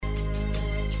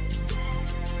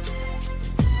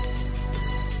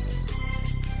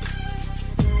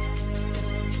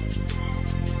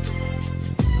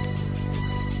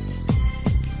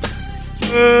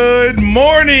Good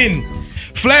morning,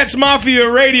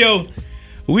 FlatsMafia Radio.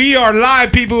 We are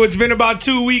live, people. It's been about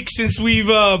 2 weeks since we've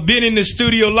been in the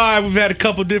studio live. We've had a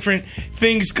couple different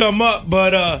things come up,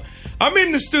 but I'm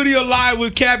in the studio live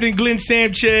with Captain Glenn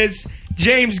Sanchez,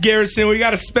 James Garrison. We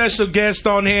got a special guest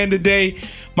on hand today,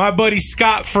 my buddy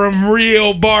Scott from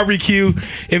Real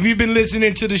BBQ. If you've been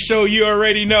listening to the show, you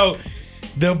already know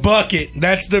the bucket.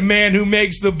 That's the man who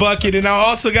makes the bucket. And I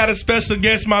also got a special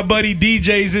guest, my buddy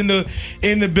DJ's in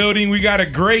the building. We got a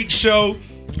great show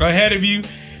ahead of you,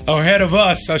 or ahead of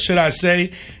us, should I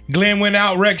say. Glenn went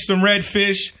out, wrecked some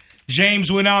RedFish.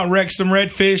 James went out and wrecked some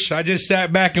RedFish. I just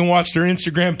sat back and watched their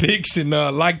Instagram pics and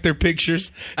liked their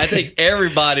pictures. I think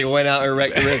everybody went out and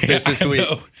wrecked the RedFish this week.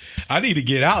 I need to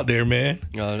get out there, man.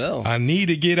 Oh, no. I need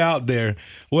to get out there.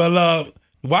 Well,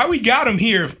 why we got him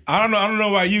here, I don't know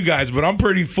about you guys, but I'm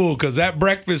pretty full because that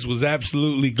breakfast was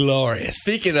absolutely glorious.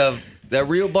 Speaking of that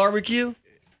Real BBQ,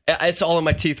 it's all in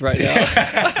my teeth right now.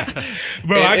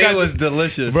 Bro, it was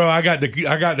delicious. Bro, I got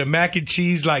the mac and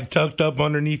cheese like tucked up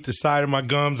underneath the side of my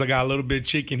gums. I got a little bit of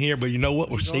chicken here, but you know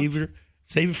what? We'll save it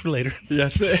for later.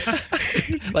 Yes,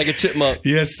 like a chipmunk.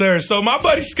 Yes, sir. So my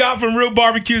buddy Scott from Real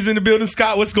BBQ's in the building.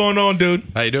 Scott, what's going on, dude?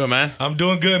 How you doing, man? I'm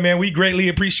doing good, man. We greatly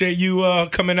appreciate you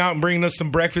coming out and bringing us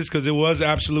some breakfast because it was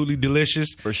absolutely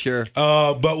delicious. For sure.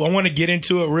 But I want to get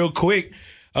into it real quick.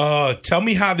 Tell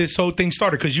me how this whole thing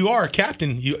started, because you are a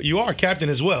captain. You are a captain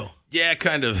as well. Yeah,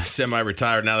 kind of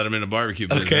semi-retired now that I'm in the barbecue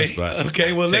business.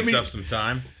 Okay. Well, it takes up some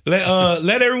time.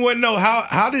 Let everyone know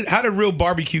how did Real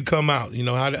BBQ come out? You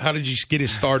know, how did you get it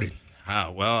started?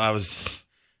 Well, I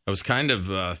was kind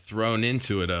of thrown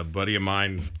into it. A buddy of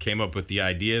mine came up with the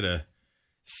idea to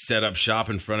set up shop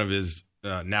in front of his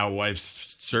now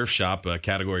wife's surf shop,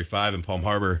 Category 5 in Palm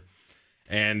Harbor,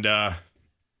 and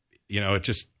it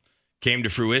just came to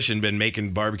fruition. Been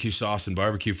making barbecue sauce and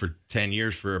barbecue for 10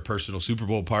 years for a personal Super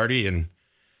Bowl party, and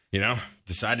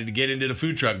decided to get into the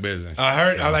food truck business. I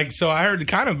heard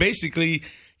kind of basically,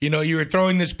 you were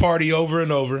throwing this party over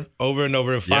and over,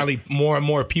 and finally more and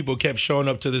more people kept showing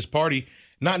up to this party,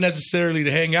 not necessarily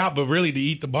to hang out, but really to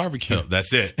eat the barbecue. No,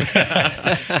 that's it.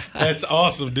 That's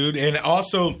awesome, dude. And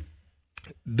also,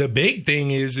 the big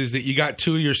thing is that you got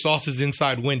two of your sauces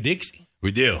inside Winn-Dixie. We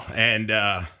do, and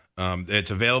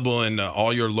it's available in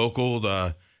all your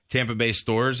local Tampa Bay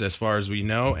stores, as far as we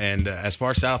know, and as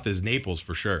far south as Naples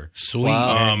for sure. Sweet.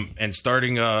 Wow. And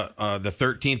starting the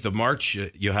 13th of March,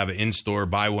 you'll have an in-store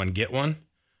buy one get one,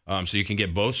 so you can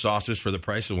get both sauces for the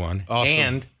price of one. Awesome.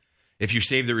 And if you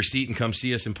save the receipt and come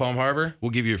see us in Palm Harbor,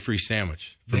 we'll give you a free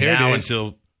sandwich from there now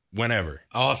until whenever.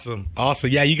 Awesome.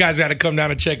 Yeah, you guys got to come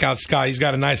down and check out Scott. He's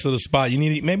got a nice little spot.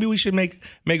 Maybe we should make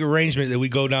arrangement that we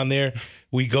go down there.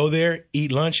 We go there,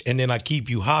 eat lunch, and then I keep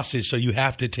you hostage, so you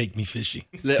have to take me fishing.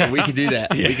 We could do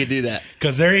that. Yeah. We could do that.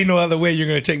 Because there ain't no other way you're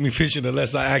going to take me fishing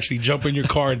unless I actually jump in your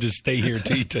car and just stay here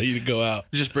until you tell you to go out.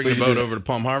 Just bring the boat over to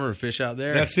Palm Harbor and fish out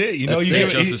there. That's it.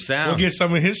 Joseph Sound. We'll get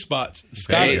some of his spots.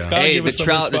 Scott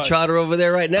the trout are over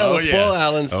there right now. Those spoil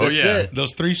islands. That's it.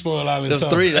 Those 3 spoil islands. Those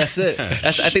 3. That's it. I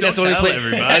think that's the only place.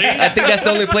 Everybody. I think that's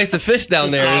the only place to fish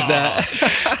down there. Is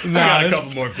that? We got a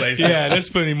couple more places. Yeah, there's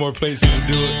plenty more places to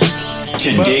do it.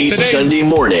 Today's Sunday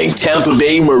morning Tampa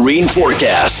Bay Marine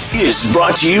Forecast is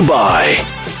brought to you by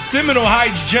Seminole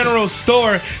Heights General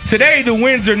Store. Today the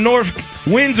winds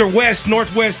are west,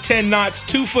 northwest 10 knots,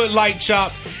 2-foot light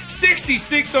chop,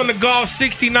 66 on the Gulf,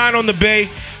 69 on the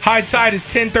Bay. High tide is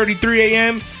 10:33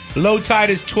 a.m. Low tide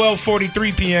is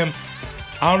 12:43 p.m.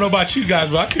 I don't know about you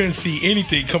guys, but I couldn't see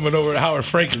anything coming over to Howard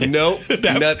Franklin. Nope,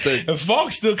 nothing. The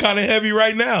fog's still kind of heavy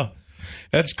right now.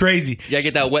 That's crazy. You gotta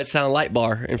get that wet sound light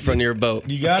bar in front of your boat.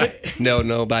 You got it?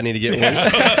 No, but I need to get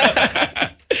one.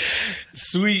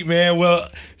 Sweet, man. Well,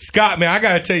 Scott, man, I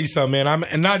gotta tell you something, man.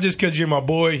 And not just because you're my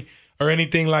boy or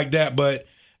anything like that, but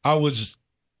I was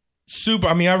super.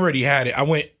 I already had it. I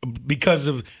went because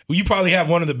of you. Probably have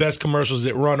one of the best commercials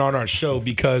that run on our show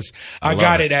because I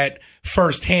got it at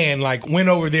firsthand. Like went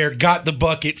over there, got the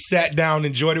bucket, sat down,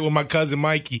 enjoyed it with my cousin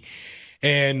Mikey.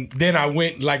 And then I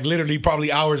went like literally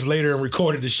probably hours later and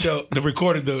recorded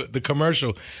the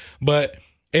commercial. But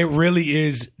it really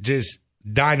is just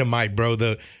dynamite, bro.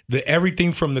 The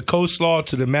everything from the coleslaw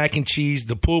to the mac and cheese,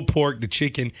 the pulled pork, the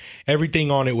chicken, everything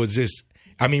on it was just,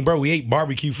 bro, we ate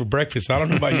barbecue for breakfast. I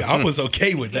don't know about you. I was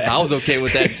okay with that. I was okay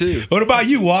with that too. What about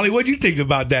you, Wally? What'd you think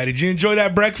about that? Did you enjoy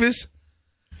that breakfast?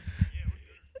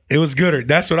 It was gooder.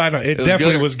 That's what I know. It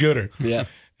definitely was gooder. Yeah.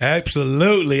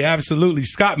 Absolutely.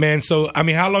 Scott, man, so,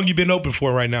 how long you been open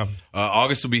for right now?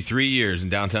 August will be 3 years in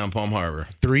downtown Palm Harbor.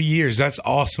 3 years. That's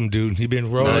awesome, dude. You've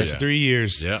been rolling for 3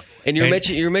 years. Yeah. And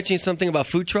you're mentioning something about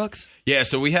food trucks? Yeah,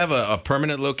 so we have a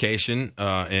permanent location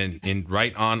in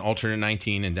right on Alternate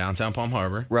 19 in downtown Palm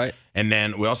Harbor. Right. And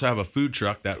then we also have a food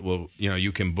truck that will,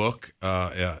 you can book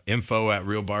info at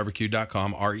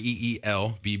realbarbecue.com,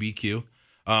 REEL BBQ.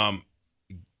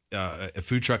 A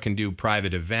food truck can do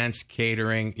private events,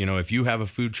 catering. If you have a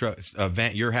food truck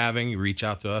event you're having, you reach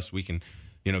out to us. We can,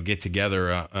 get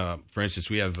together. For instance,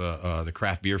 we have the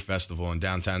Craft Beer Festival in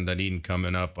downtown Dunedin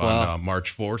coming up on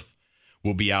March 4th.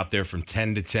 We'll be out there from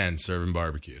 10 to 10 serving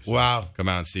barbecues. So wow. Come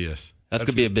out and see us. That's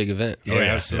going to be a big event. Yeah,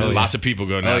 absolutely. Lots of people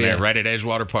go down there right at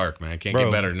Edgewater Park, man. Can't get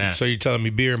better than that. So you're telling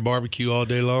me beer and barbecue all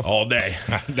day long? All day.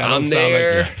 I'm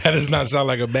there. That does not sound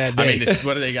like a bad day. I mean,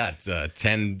 what do they got?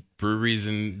 10 breweries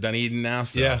in Dunedin now?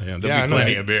 So, there'll be I know.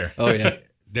 plenty of beer. Oh, yeah.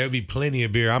 There'll be plenty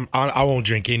of beer. I won't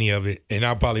drink any of it, and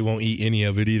I probably won't eat any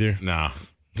of it either. No.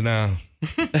 No.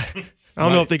 I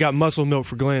don't know if they got muscle milk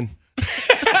for Glenn.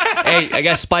 Hey, I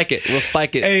got to spike it. We'll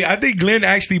spike it. Hey, I think Glenn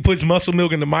actually puts muscle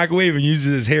milk in the microwave and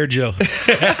uses his hair gel.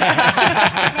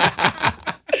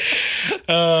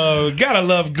 Oh, gotta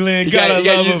love Glenn. You got him.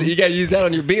 to use that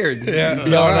on your beard. Yeah,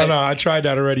 no. I tried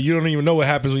that already. You don't even know what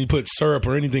happens when you put syrup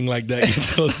or anything like that. Get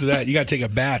close to that. You got to take a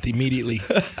bath immediately.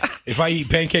 If I eat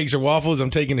pancakes or waffles, I'm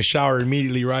taking a shower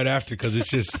immediately right after because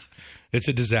it's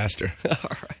a disaster. All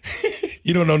right.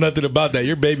 You don't know nothing about that.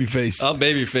 You're babyface. I'm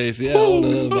babyface. Yeah, I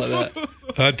don't know about that.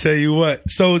 I'll tell you what.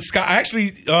 So Scott's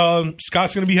going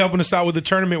to be helping us out with the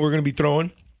tournament we're going to be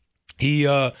throwing. He's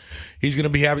going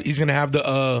to have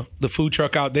the food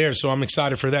truck out there. So I'm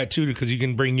excited for that too because you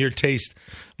can bring your taste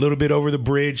a little bit over the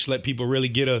bridge, let people really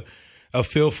get a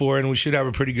feel for it, and we should have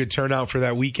a pretty good turnout for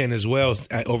that weekend as well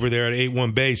over there at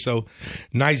 81 Bay. So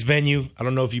nice venue. I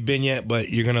don't know if you've been yet, but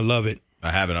you're going to love it. I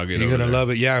haven't. I'll get You're over going to there.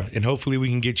 love it, yeah. And hopefully we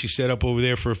can get you set up over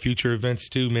there for future events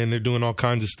too, man. They're doing all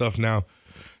kinds of stuff now.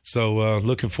 So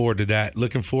looking forward to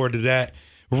that.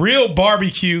 Real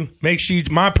barbecue. Make sure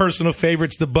my personal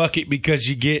favorite's the bucket because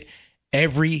you get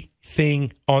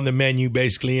everything on the menu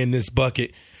basically in this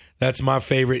bucket. That's my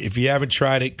favorite. If you haven't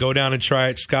tried it, go down and try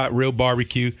it. Scott, Real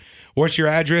Barbecue. What's your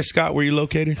address, Scott? Where you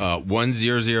located?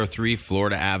 1003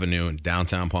 Florida Avenue in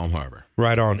downtown Palm Harbor.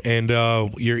 Right on. And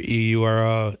your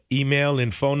email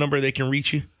and phone number they can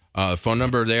reach you? The phone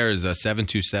number there is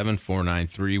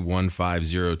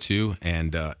 727-493-1502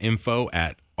 and info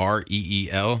at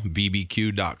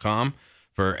REELBBQ.com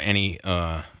for any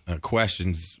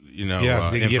questions,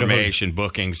 information,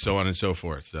 bookings, so on and so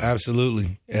forth. So.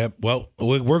 Absolutely. Well,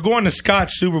 we're going to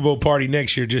Scott's Super Bowl party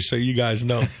next year, just so you guys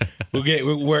know. We'll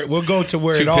go to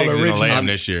where it all originated. 2 pigs and a lamb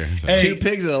this year. Hey, 2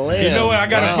 pigs and a lamb. You know what? I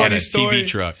got a funny and a story. TV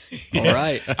truck. All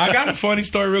right. I got a funny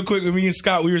story real quick. With me and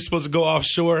Scott, we were supposed to go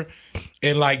offshore,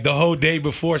 and like the whole day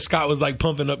before, Scott was like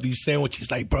pumping up these sandwiches.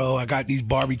 Like, bro, I got these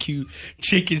barbecue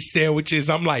chicken sandwiches.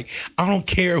 I'm like, I don't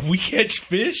care if we catch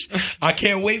fish. I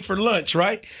can't wait for lunch,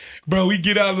 right? Bro, we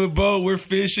get out of the boat. We're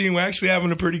fishing. We're actually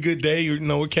having a pretty good day.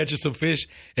 We're catching some fish.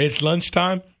 It's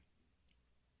lunchtime.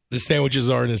 The sandwiches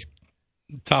are in his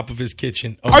top of his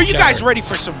kitchen. Are you guys ready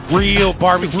for some real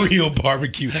barbecue? Real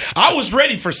barbecue. I was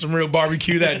ready for some real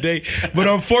barbecue that day, but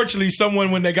unfortunately,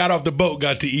 someone when they got off the boat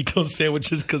got to eat those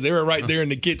sandwiches because they were right there in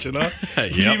the kitchen, huh?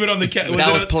 Yep. Even on the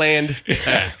That was planned.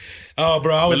 Oh,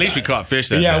 bro! At least we caught fish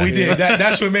that day. Yeah, we did.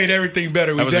 That's what made everything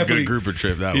better. That was a good grouper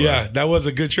trip. That was. Yeah, that was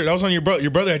a good trip. That was on your brother.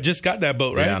 Your brother had just got that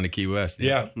boat, right? Yeah, on the Key West.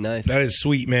 Yeah. Nice. That is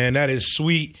sweet, man. That is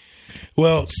sweet.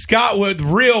 Well, Scott with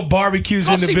Real Barbecues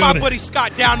Go in the see building. my buddy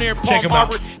Scott down there in Check Palm him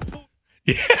out.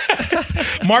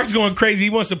 Harbor. Mark's going crazy. He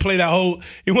wants to play that whole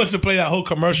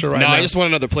commercial right No, now. I just want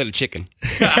another plate of chicken.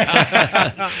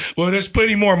 Well, there's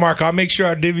plenty more, Mark. I'll make sure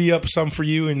I divvy up some for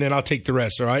you, and then I'll take the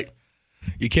rest, all right?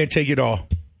 You can't take it all.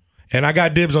 And I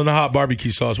got dibs on the hot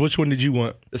barbecue sauce. Which one did you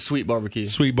want? The sweet barbecue.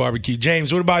 Sweet barbecue.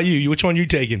 James, what about you? Which one you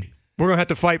taking? We're going to have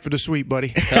to fight for the sweet,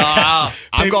 buddy.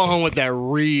 I'm going home with that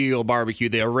real barbecue,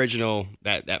 the original,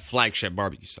 that flagship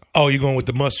barbecue sauce. Oh, you're going with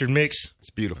the mustard mix? It's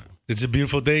beautiful. It's a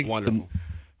beautiful thing? Wonderful.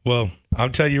 Well, I'll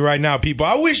tell you right now, people,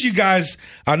 I wish you guys,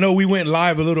 I know we went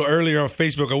live a little earlier on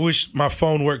Facebook. I wish my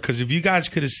phone worked because if you guys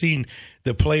could have seen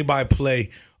the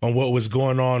play-by-play on what was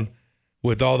going on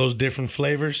with all those different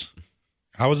flavors.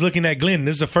 I was looking at Glenn.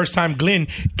 This is the first time Glenn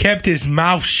kept his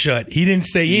mouth shut. He didn't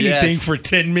say anything for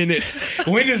 10 minutes.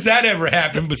 When does that ever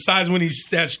happen besides when he's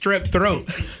had strep throat?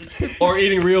 Or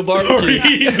eating real barbecue. Or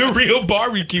eating the real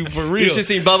barbecue for real. You should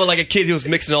see Bubba like a kid who was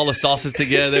mixing all the sauces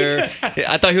together.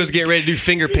 I thought he was getting ready to do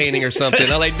finger painting or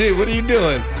something. I'm like, dude, what are you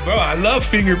doing? Bro, I love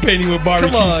finger painting with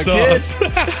barbecue Come on, sauce.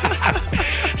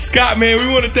 Scott, man,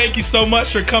 we want to thank you so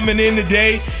much for coming in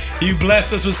today. You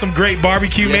blessed us with some great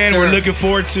barbecue, Yes, man. sir. We're looking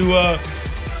forward to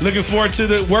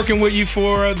working with you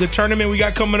for the tournament we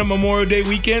got coming up Memorial Day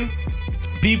weekend.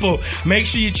 People, make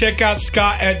sure you check out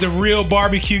Scott at The Real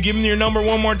Barbecue. Give him your number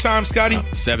one more time, Scotty.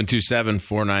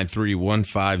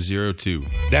 727-493-1502.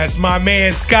 That's my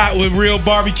man Scott with Real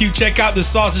Barbecue. Check out the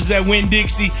sauces at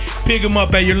Winn-Dixie. Pick them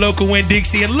up at your local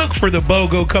Winn-Dixie and look for the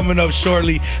BOGO coming up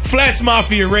shortly. Flats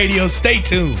Mafia Radio. Stay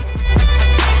tuned.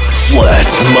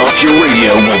 Flats Mafia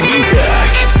Radio will be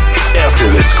back after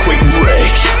this quick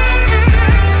break.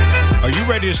 Are you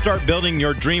ready to start building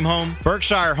your dream home?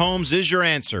 Berkshire Homes is your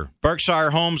answer.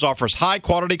 Berkshire Homes offers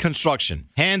high-quality construction,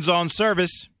 hands-on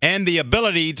service, and the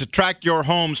ability to track your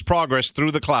home's progress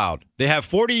through the cloud. They have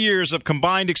 40 years of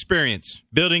combined experience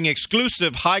building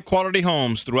exclusive high-quality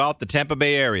homes throughout the Tampa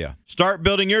Bay area. Start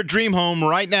building your dream home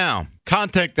right now.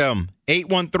 Contact them,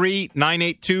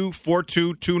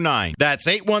 813-982-4229. That's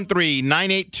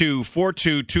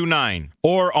 813-982-4229.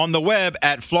 Or on the web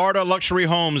at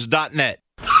floridaluxuryhomes.net.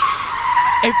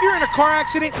 If you're in a car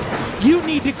accident, you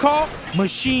need to call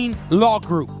Machine Law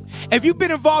Group. If you've been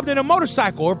involved in a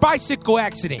motorcycle or bicycle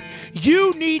accident,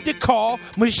 you need to call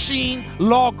Machine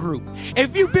Law Group.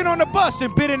 If you've been on a bus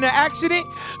and been in an accident,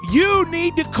 you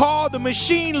need to call the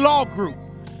Machine Law Group.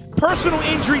 Personal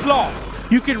injury law.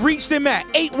 You can reach them at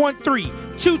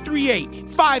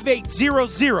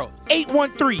 813-238-5800.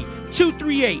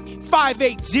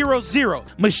 813-238-5800.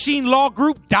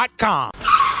 MachineLawGroup.com.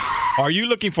 Are you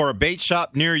looking for a bait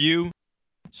shop near you?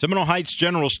 Seminole Heights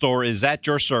General Store is at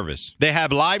your service. They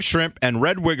have live shrimp and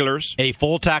red wigglers, a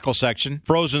full tackle section,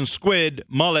 frozen squid,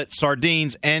 mullet,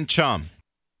 sardines, and chum.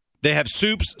 They have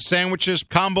soups, sandwiches,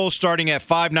 combos starting at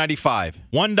 $5.95,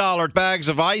 $1 bags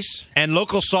of ice, and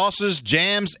local sauces,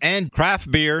 jams, and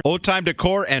craft beer, old-time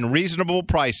decor, and reasonable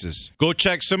prices. Go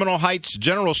check Seminole Heights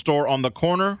General Store on the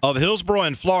corner of Hillsborough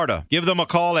and Florida. Give them a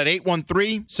call at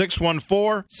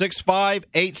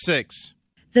 813-614-6586.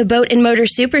 The Boat and Motor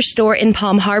Superstore in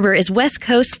Palm Harbor is West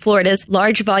Coast Florida's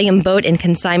large volume boat and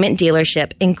consignment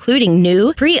dealership, including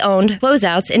new, pre-owned,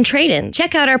 closeouts, and trade-in.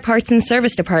 Check out our parts and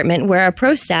service department where our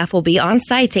pro staff will be on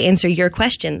site to answer your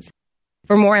questions.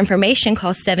 For more information,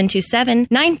 call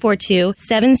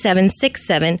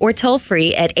 727-942-7767 or toll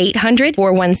free at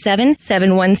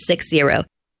 800-417-7160.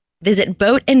 Visit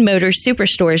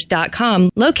boatandmotorsuperstores.com,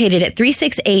 located at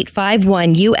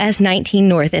 36851 US 19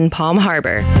 North in Palm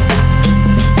Harbor.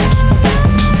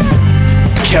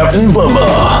 Captain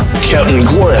Bubba, Captain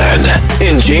Glenn,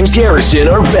 and James Garrison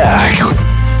are back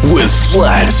with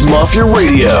Flats Mafia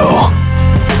Radio.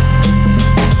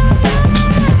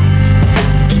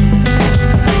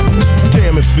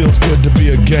 Damn, it feels good to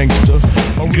be a gangster.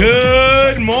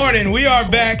 Good morning. We are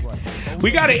back.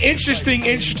 We got an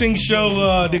interesting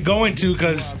show to go into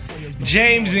because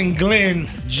James and Glenn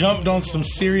jumped on some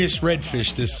serious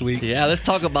redfish this week. Yeah, let's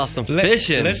talk about some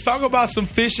fishing. Let's talk about some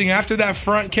fishing. After that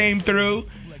front came through,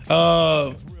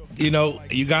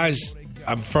 you guys,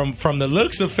 from the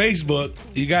looks of Facebook,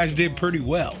 you guys did pretty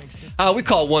well. We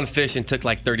caught one fish and took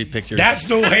like 30 pictures. That's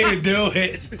the way to do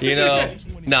it.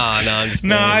 I'm just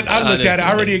playing. I looked at it.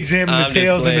 I already examined the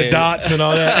tails and the dots and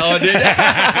all that. Oh, did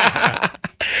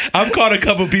I've caught a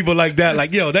couple people like that.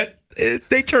 Like,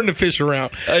 they turn the fish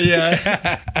around.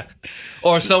 Yeah.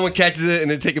 Or someone catches it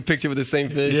and they take a picture with the same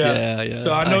fish. Yeah.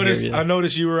 So I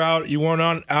noticed you were out. You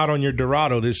weren't out on your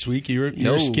Dorado this week. You were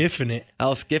skiffing it. I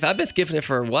was skiffing. I've been skiffing it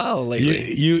for a while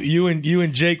lately. You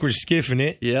and Jake were skiffing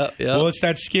it. Yeah. Well, it's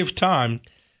that skiff time.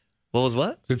 What was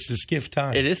what? It's the skiff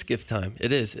time. It is skiff time.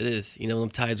 It is. Them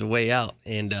tides are way out,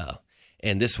 and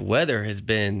this weather has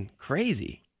been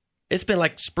crazy. It's been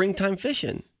like springtime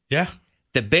fishing. Yeah.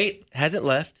 The bait hasn't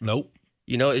left. Nope.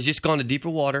 It's just gone to deeper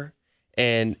water.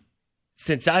 And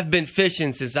since I've been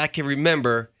fishing, since I can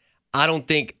remember, I don't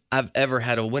think I've ever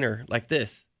had a winter like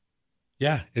this.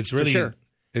 Yeah, it's really, sure.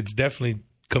 It's definitely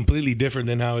completely different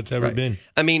than how it's ever been.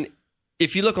 I mean,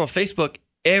 if you look on Facebook,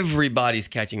 everybody's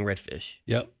catching redfish.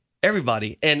 Yep.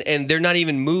 Everybody. And they're not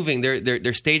even moving.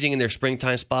 They're staging in their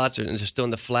springtime spots, and they're still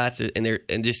in the flats, and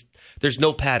there's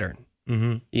no pattern.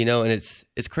 Mm-hmm. And it's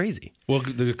crazy. Well,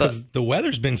 because the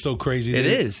weather's been so crazy. It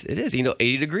is.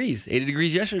 80 degrees. 80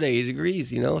 degrees yesterday. 80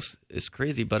 degrees. It's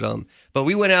crazy. But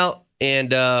we went out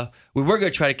and we were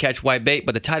going to try to catch white bait,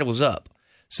 but the tide was up.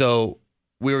 So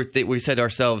we said to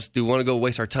ourselves, do we want to go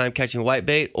waste our time catching white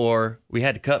bait, or we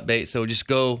had to cut bait, so just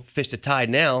go fish the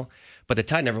tide now. But the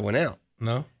tide never went out.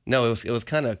 No, it was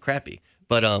kind of crappy.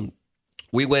 But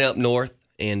we went up north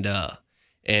and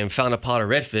found a pot of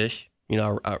redfish.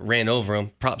 I ran over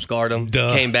them, prop scarred them,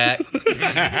 came back,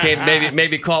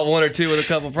 maybe caught one or two with a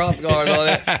couple prop scars on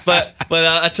it. But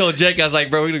I told Jake, I was like,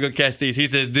 bro, we're going to go catch these. He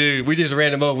says, dude, we just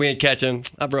ran them over. We ain't catching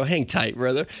them. Bro, hang tight,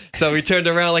 brother. So we turned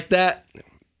around like that,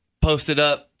 posted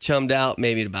up, chummed out,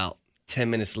 maybe about 10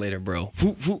 minutes later, bro,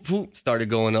 started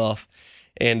going off.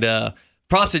 And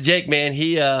props to Jake, man.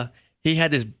 He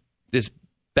had this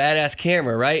badass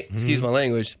camera, right? Excuse my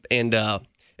language. And I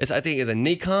think it's a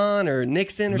Nikon or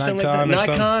Nixon or something like that.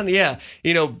 Nikon, yeah.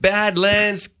 Bad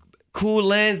lens, cool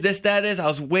lens, this. I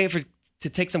was waiting to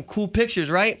take some cool pictures,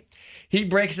 right? He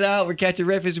breaks it out. We're catching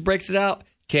redfish. He breaks it out.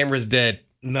 Camera's dead.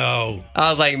 No. I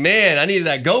was like, man, I needed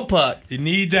that go puck. You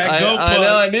need that go puck. I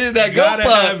know, I needed that go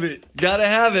puck. Gotta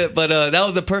have it. But that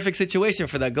was the perfect situation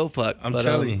for that go puck. I'm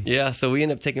telling you. Yeah, so we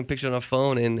ended up taking pictures on our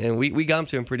phone, and we got him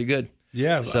to him pretty good.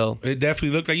 Yeah, so it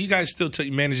definitely looked like you guys still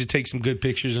managed to take some good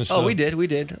pictures and stuff. Oh, we did.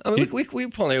 I mean, we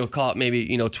probably caught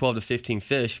maybe 12 to 15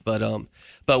 fish, but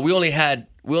we only had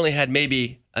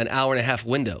maybe an hour and a half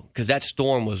window because that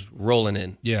storm was rolling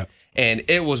in. Yeah, and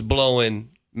it was blowing.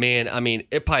 Man, I mean,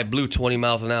 it probably blew 20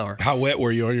 miles an hour. How wet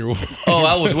were you on your? Oh,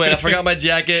 I was wet. I forgot my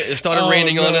jacket. It started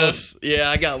raining on us. Yeah,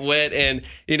 I got wet, and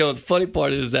the funny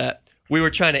part is that we were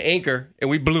trying to anchor, and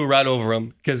we blew right over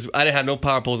them because I didn't have no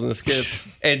power poles in the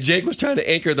skiff. And Jake was trying to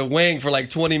anchor the wing for like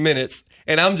 20 minutes,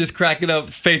 and I'm just cracking up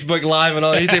Facebook Live and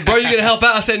all. He said, "Bro, you gonna help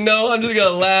out?" I said, "No, I'm just gonna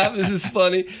laugh. This is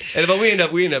funny." But we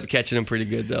ended up catching them pretty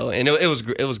good though, and it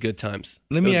was good times.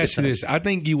 Let me ask you this: I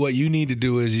think what you need to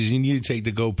do is you need to take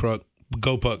the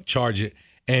GoPuck, charge it,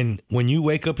 and when you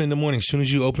wake up in the morning, as soon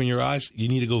as you open your eyes, you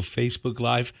need to go Facebook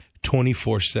Live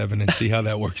 24/7 and see how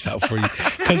that works out for you.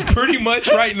 Because pretty much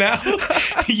right now,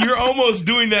 you're almost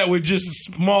doing that with just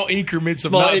small increments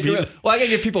of not being. Well, I gotta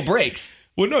give people breaks.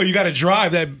 Well, no, you got to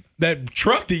drive that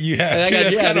truck that you have.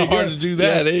 That's kind of hard to do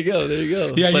that. Yeah, there you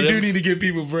go. Yeah, you do need to give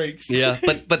people breaks. Yeah,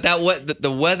 but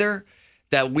the weather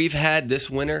that we've had this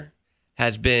winter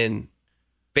has been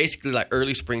basically like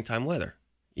early springtime weather.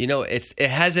 It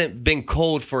hasn't been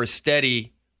cold for a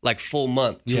steady like full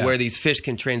month to where these fish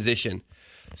can transition.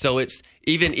 So it's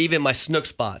even my snook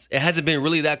spots. It hasn't been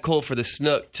really that cold for the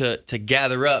snook to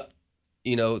gather up,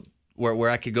 where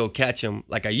I could go catch them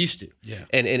like I used to. Yeah.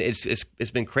 And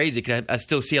it's been crazy because I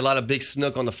still see a lot of big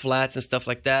snook on the flats and stuff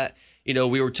like that.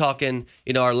 We were talking,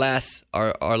 our last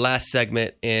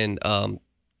segment, and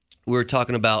we were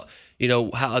talking about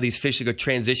how these fish are going to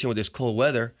transition with this cold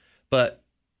weather, but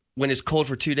when it's cold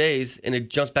for 2 days and it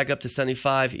jumps back up to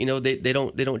 75, they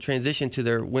don't transition to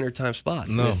their wintertime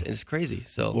spots. No, and it's crazy.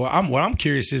 So, well, what I'm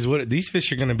curious is what these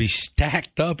fish are going to be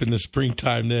stacked up in the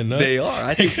springtime. Then they are.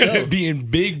 I think they're going so. to be in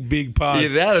big pods.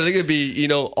 Either that, or they're going to be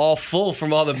all full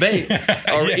from all the bait,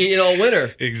 or eating all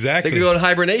winter. Exactly. They could go in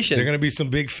hibernation. They're going to be some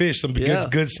big fish, some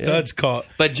good studs caught.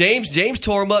 But James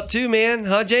tore them up too, man.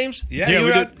 Huh, James? Yeah,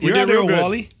 we did real good.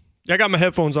 Wally. I got my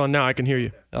headphones on now. I can hear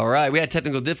you. All right. We had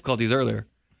technical difficulties earlier.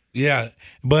 Yeah,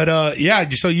 but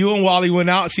so you and Wally went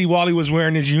out. See, Wally was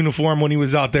wearing his uniform when he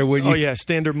was out there with you. Oh yeah,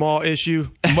 standard mall issue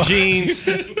jeans.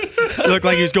 Looked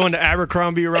like he was going to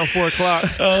Abercrombie around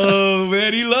 4:00. Oh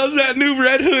man, he loves that new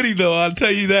red hoodie though. I'll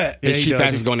tell you that. His cheap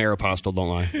ass is going to Aeropostale. Don't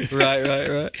lie.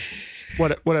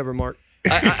 Right. Whatever, Mark.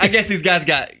 I guess these guys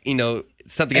got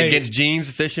something against jeans,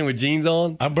 fishing with jeans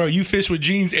on. Bro, you fish with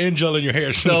jeans and gel in your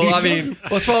hair. So I mean,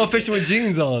 what's wrong with fishing with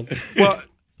jeans on? Well.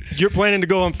 You're planning to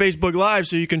go on Facebook Live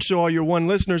so you can show all your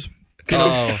listeners.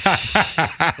 Oh,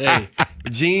 hey,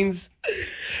 jeans.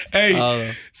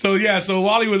 Hey, so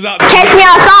Wally was out. Catch me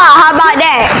outside. How about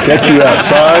that? Catch you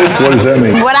outside? What does that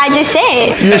mean? What I just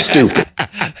said. You're stupid.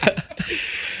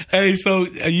 Hey, so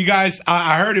you guys,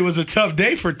 I heard it was a tough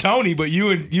day for Tony, but you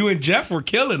and Jeff were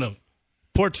killing him.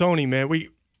 Poor Tony, man.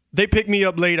 They pick me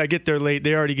up late. I get there late.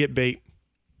 They already get bait.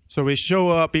 So we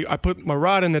show up. I put my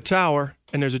rod in the tower,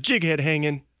 and there's a jig head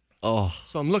hanging. Oh.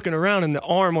 So I'm looking around, and the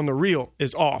arm on the reel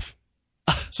is off.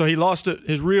 So he lost it.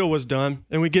 His reel was done.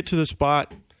 And we get to the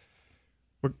spot.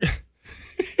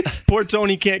 Poor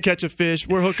Tony can't catch a fish.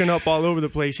 We're hooking up all over the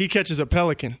place. He catches a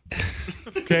pelican.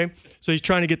 Okay? So he's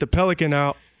trying to get the pelican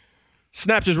out.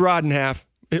 Snaps his rod in half.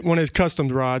 One of his custom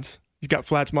rods. He's got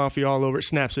FlatsMafia all over it.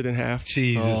 Snaps it in half.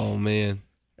 Jesus. Oh, man.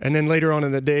 And then later on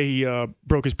in the day, he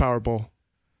broke his power bowl.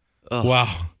 Oh.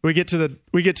 Wow. We get to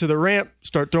the ramp,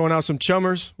 start throwing out some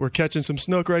chummers. We're catching some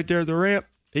snook right there at the ramp.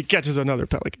 He catches another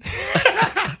pelican.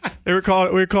 we were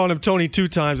calling him Tony 2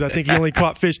 times. I think he only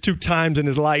caught fish 2 times in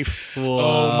his life. Wow.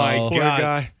 Oh my Poor God.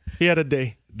 guy. He had a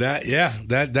day.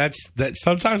 That's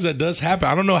sometimes that does happen.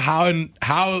 I don't know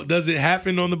how does it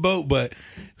happen on the boat, but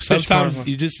sometimes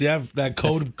you just have that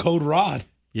cold rod.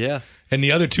 Yeah. And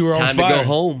the other 2 are Time on fire. to go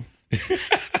home.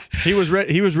 He was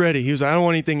ready. He was like, I don't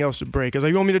want anything else to break. I was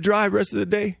like, you want me to drive the rest of the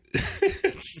day?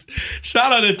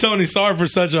 Shout out to Tony. Sorry for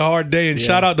such a hard day. And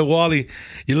shout out to Wally.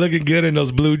 You're looking good in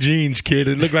those blue jeans, kid.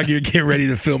 It looked like you're getting ready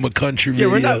to film a country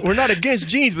video. We're not against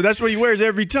jeans, but that's what he wears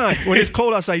every time. When it's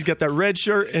cold outside, he's got that red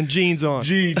shirt and jeans on.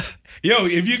 Jeans. Yo,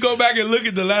 if you go back and look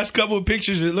at the last couple of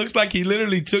pictures, it looks like he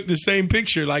literally took the same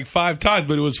picture like 5 times,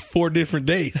 but it was 4 different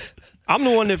days. I'm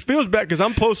the one that feels bad because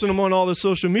I'm posting them on all the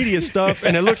social media stuff,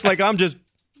 and it looks like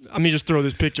let me just throw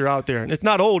this picture out there. And it's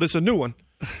not old, it's a new one.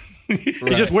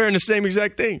 He's just wearing the same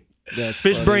exact thing. That's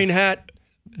Fish funny. brain hat,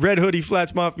 red hoodie,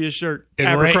 Flats Mafia shirt, And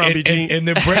Abercrombie jeans. And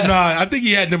then I think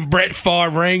he had them Brett Favre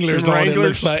Wranglers on. It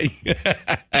looks like. Hey,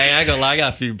 I ain't gonna lie. I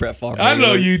got a few Brett Favre. I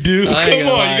know you do. Come on, you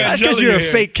got That's because you're a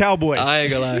fake cowboy. I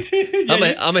ain't gonna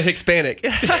lie. I'm a Hispanic.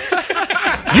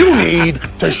 You need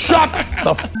to shut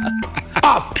the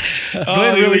up.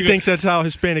 Glenn really thinks that's how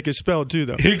Hispanic is spelled too,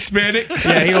 though. Hispanic?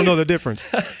 Yeah, he don't know the difference.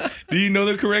 Do you know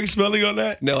the correct spelling on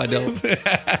that? No, I don't.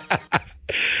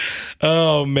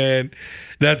 Oh man,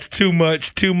 that's too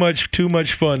much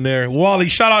fun there. Wally,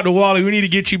 shout out to Wally. We need to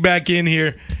get you back in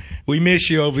here. We miss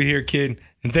you over here, kid.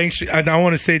 And thanks. I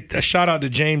want to say a shout out to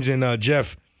James and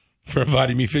Jeff for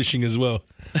inviting me fishing as well.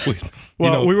 We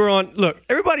were on. Look,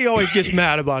 everybody always gets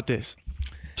mad about this.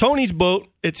 Tony's boat.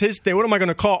 It's his thing. What am I going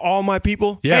to call all my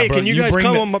people? Yeah, hey, bro, can you guys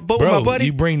come on my boat with my buddy?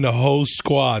 You bring the whole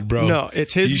squad, bro. No,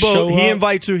 it's his boat. He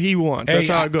invites who he wants. That's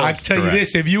how it goes. I tell you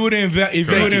this: if you would have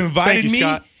invited me,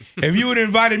 if you would have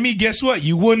invited me, guess what?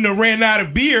 You wouldn't have ran out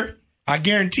of beer. I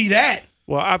guarantee that.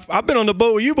 Well, I've been on the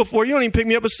boat with you before. You don't even pick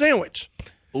me up a sandwich.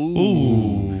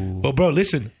 Ooh. Well, bro,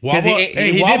 listen. He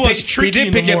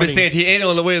did pick up a sandwich. He ate it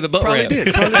on the way to the boat ramp.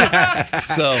 Did.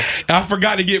 So I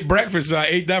forgot to get breakfast, so I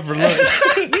ate that for lunch.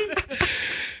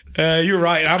 You're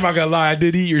right. I'm not gonna lie. I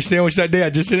did eat your sandwich that day. I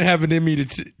just didn't have it in me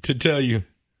to tell you.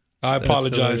 I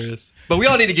apologize. But we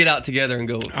all need to get out together and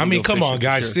go. I mean, come on,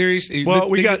 guys. Sure. Seriously. Well,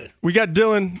 we got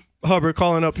Dylan Hubbard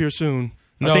calling up here soon.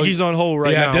 I think he's on hold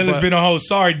right now. Yeah, Dylan's been on hold.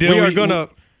 Sorry, Dylan.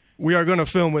 We are gonna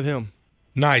film with him.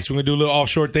 Nice. We're gonna do a little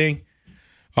offshore thing.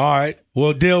 All right.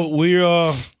 Well, Dill,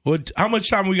 how much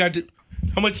time we got?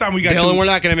 Dylan, we're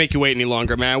not gonna make you wait any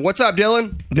longer, man. What's up,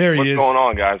 Dylan? There he is. What's going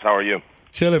on, guys? How are you?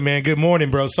 Chilling, man. Good morning,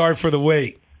 bro. Sorry for the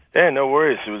wait. Yeah, no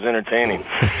worries. It was entertaining.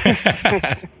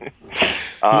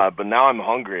 But now I'm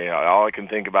hungry. All I can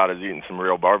think about is eating some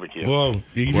real barbecue. Whoa.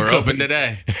 We're open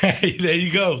today. There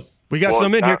you go. We got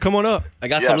some in here. Come on up. I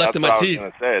got some left in my teeth. I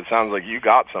was gonna say. It sounds like you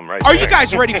got some right Are there. you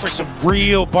guys ready for some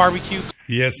real barbecue?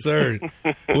 Yes, sir.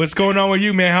 What's going on with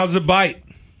you, man? How's the bite?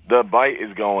 The bite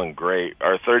is going great.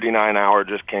 Our 39-hour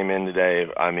just came in today.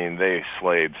 I mean, they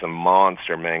slayed some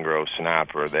monster mangrove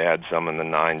snapper. They had some in the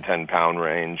 9-10 pound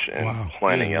range and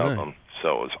plenty of them.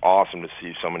 So it was awesome to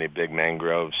see so many big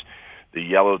mangroves. The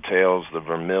yellowtails, the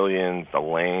vermilions, the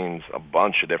lanes, a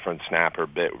bunch of different snapper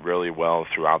bit really well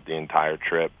throughout the entire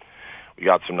trip. We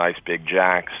got some nice big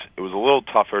jacks. It was a little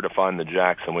tougher to find the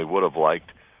jacks than we would have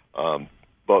liked,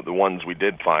 but the ones we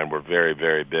did find were very,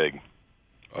 very big.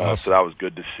 So that was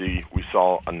good to see. We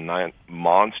saw a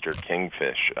monster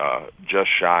kingfish just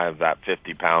shy of that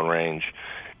 50-pound range.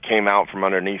 Came out from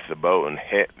underneath the boat and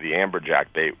hit the amberjack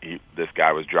bait this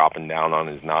guy was dropping down on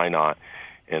his 9-aught.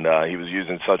 And he was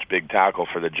using such big tackle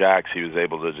for the jacks, he was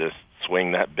able to just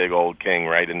swing that big old king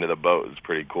right into the boat. It was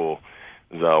pretty cool.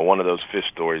 It was one of those fish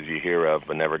stories you hear of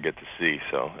but never get to see,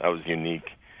 so that was unique.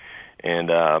 And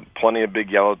plenty of big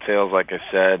yellowtails, like I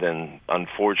said, and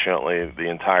unfortunately the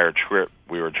entire trip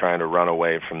we were trying to run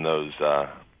away from those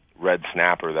red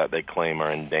snapper that they claim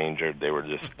are endangered. They were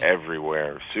just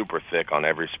everywhere, super thick on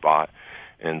every spot.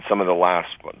 And some of the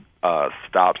last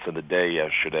stops of the day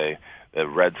yesterday, the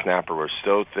red snapper were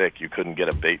so thick you couldn't get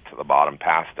a bait to the bottom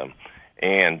past them.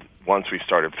 And once we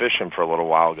started fishing for a little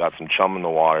while, got some chum in the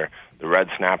water, the red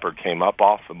snapper came up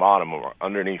off the bottom or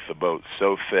underneath the boat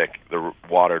so thick the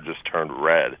water just turned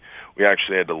red. We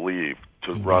actually had to leave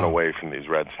to run away from these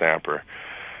red snapper.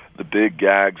 The big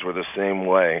gags were the same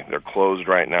way. They're closed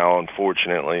right now,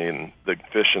 unfortunately, and the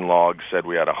fishing log said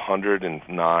we had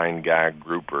 109 gag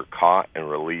grouper caught and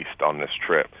released on this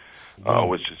trip,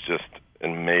 which is just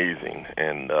amazing.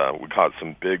 And we caught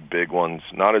some big ones,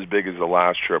 not as big as the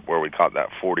last trip where we caught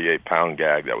that 48-pound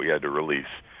gag that we had to release.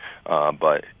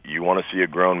 But you want to see a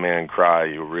grown man cry,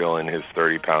 you reel in his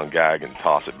 30-pound gag and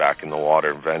toss it back in the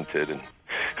water, vent it, and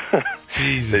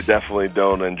they definitely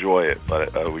don't enjoy it.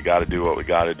 But we got to do what we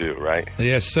got to do, right?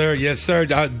 Yes, sir. Yes, sir.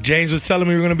 James was telling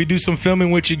me we're going to do some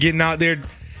filming with you, getting out there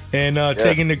and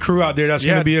taking the crew out there. That's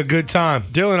going to be a good time.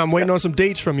 Dylan, I'm waiting on some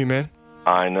dates from you, man.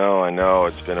 I know.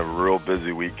 It's been a real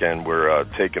busy weekend. We're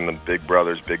taking the big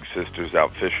brothers, big sisters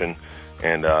out fishing,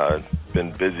 and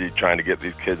been busy trying to get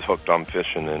these kids hooked on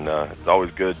fishing. And it's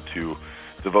always good to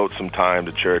devote some time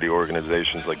to charity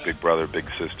organizations like Big Brother, Big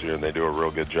Sister, and they do a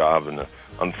real good job. And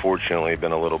unfortunately,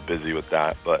 been a little busy with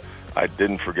that, but I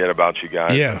didn't forget about you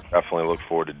guys. Yeah. I definitely look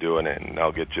forward to doing it, and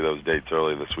I'll get you those dates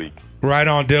early this week. Right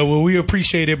on, Dale. Well, we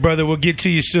appreciate it, brother. We'll get to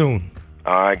you soon.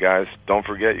 All right, guys. Don't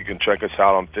forget, you can check us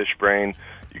out on Fishbrain.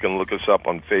 You can look us up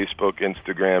on Facebook,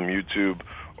 Instagram, YouTube,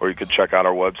 or you can check out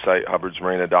our website,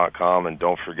 hubbardsmarina.com. And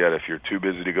don't forget, if you're too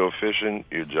busy to go fishing,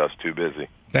 you're just too busy.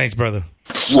 Thanks, brother.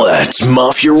 Flats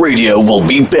Mafia Radio will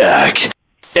be back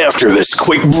after this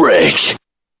quick break.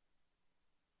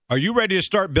 Are you ready to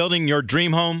start building your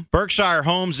dream home? Berkshire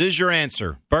Homes is your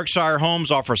answer. Berkshire Homes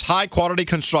offers high-quality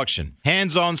construction,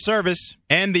 hands-on service,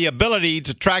 and the ability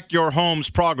to track your home's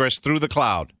progress through the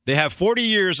cloud. They have 40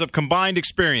 years of combined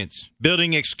experience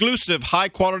building exclusive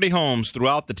high-quality homes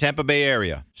throughout the Tampa Bay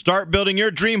area. Start building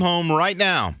your dream home right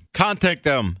now. Contact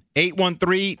them,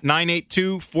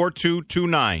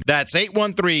 813-982-4229. That's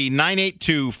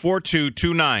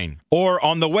 813-982-4229. Or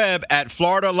on the web at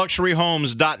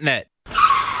floridaluxuryhomes.net.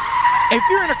 If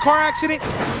you're in a car accident,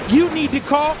 you need to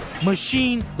call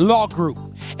Machine Law Group.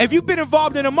 If you've been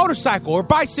involved in a motorcycle or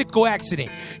bicycle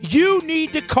accident, you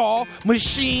need to call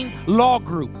Machine Law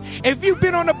Group. If you've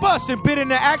been on a bus and been in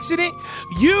an accident,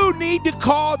 you need to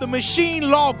call the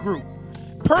Machine Law Group.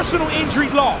 Personal injury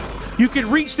law. You can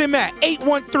reach them at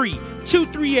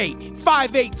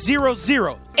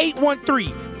 813-238-5800.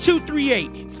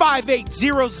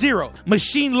 813-238-5800.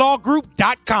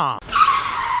 MachineLawGroup.com.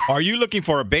 Are you looking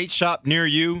for a bait shop near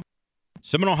you?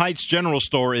 Seminole Heights General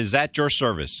Store is at your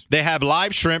service. They have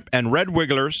live shrimp and red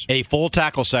wigglers, a full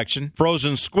tackle section,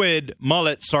 frozen squid,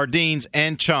 mullet, sardines,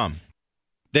 and chum.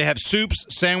 They have soups,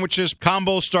 sandwiches,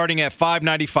 combos starting at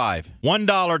 $5.95,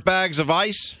 $1 bags of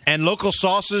ice, and local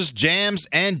sauces, jams,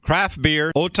 and craft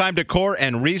beer, old-time decor,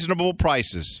 and reasonable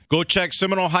prices. Go check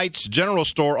Seminole Heights General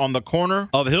Store on the corner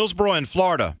of Hillsborough and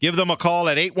Florida. Give them a call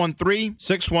at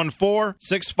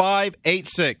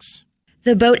 813-614-6586.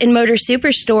 The Boat and Motor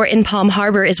Superstore in Palm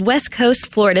Harbor is West Coast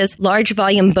Florida's large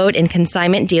volume boat and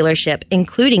consignment dealership,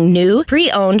 including new,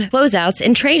 pre-owned, closeouts,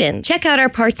 and trade-in. Check out our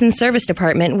parts and service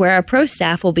department where our pro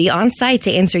staff will be on site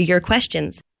to answer your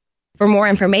questions. For more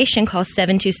information, call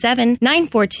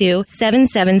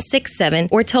 727-942-7767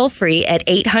 or toll free at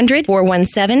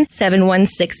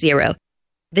 800-417-7160.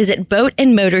 Visit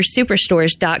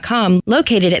boatandmotorsuperstores.com,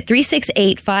 located at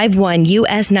 36851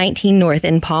 US 19 North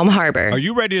in Palm Harbor. Are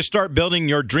you ready to start building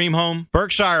your dream home?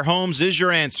 Berkshire Homes is your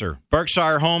answer.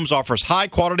 Berkshire Homes offers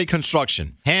high-quality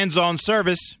construction, hands-on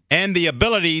service, and the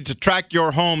ability to track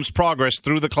your home's progress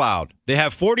through the cloud. They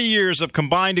have 40 years of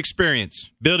combined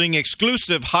experience building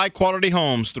exclusive high-quality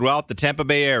homes throughout the Tampa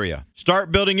Bay area.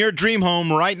 Start building your dream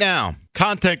home right now.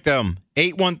 Contact them,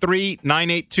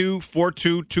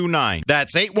 813-982-4229.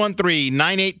 That's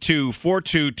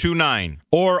 813-982-4229.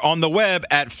 Or on the web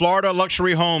at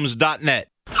floridaluxuryhomes.net.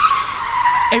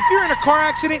 If you're in a car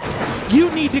accident,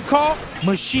 you need to call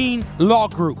Machine Law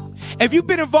Group. If you've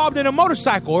been involved in a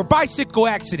motorcycle or bicycle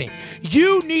accident,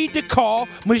 you need to call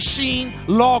Machine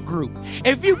Law Group.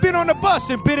 If you've been on a bus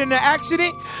and been in an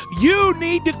accident, you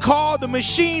need to call the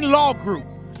Machine Law Group.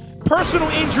 Personal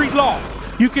injury law.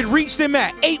 You can reach them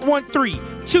at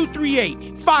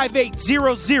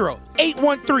 813-238-5800.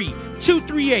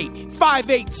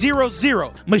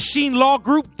 813-238-5800.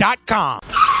 MachineLawGroup.com.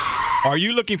 Are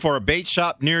you looking for a bait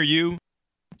shop near you?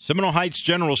 Seminole Heights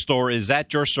General Store is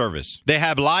at your service. They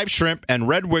have live shrimp and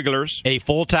red wigglers, a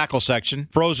full tackle section,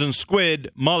 frozen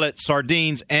squid, mullet,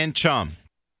 sardines, and chum.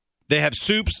 They have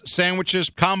soups, sandwiches,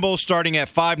 combos starting at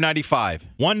 $5.95,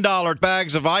 $1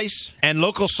 bags of ice, and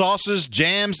local sauces,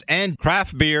 jams, and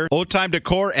craft beer, old-time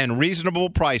decor, and reasonable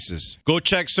prices. Go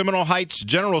check Seminole Heights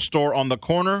General Store on the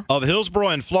corner of Hillsborough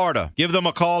and Florida. Give them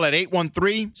a call at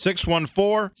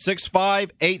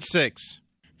 813-614-6586.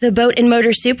 The Boat and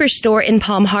Motor Superstore in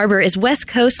Palm Harbor is West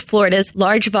Coast Florida's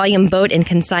large volume boat and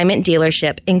consignment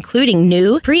dealership, including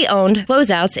new, pre-owned,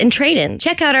 closeouts, and trade-in.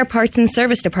 Check out our parts and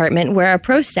service department where our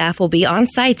pro staff will be on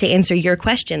site to answer your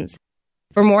questions.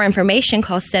 For more information,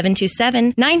 call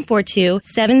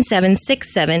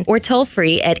 727-942-7767 or toll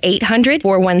free at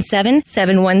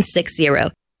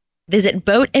 800-417-7160. Visit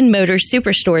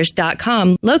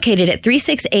boatandmotorsuperstores.com, located at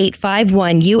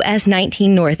 36851 US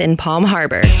 19 North in Palm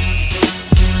Harbor.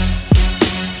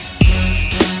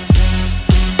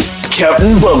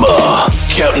 Captain Bubba,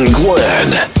 Captain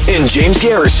Glenn, and James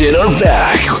Garrison are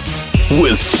back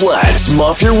with Flats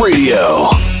Mafia Radio.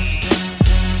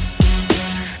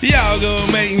 Y'all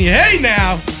gonna make me hey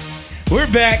now. We're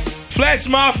back. Flats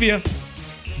Mafia.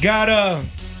 Got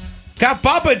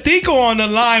Papa Tico on the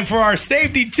line for our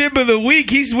safety tip of the week.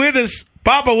 He's with us.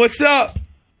 Papa, what's up?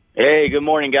 Hey, good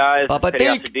morning, guys. Papa Petty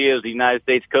Dink. Officer Diaz, the United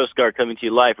States Coast Guard, coming to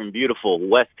you live from beautiful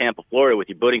West Tampa, Florida, with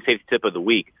your boating safety tip of the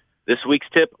week. This week's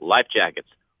tip, life jackets.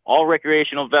 All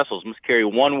recreational vessels must carry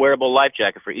one wearable life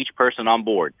jacket for each person on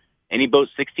board. Any boat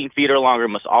 16 feet or longer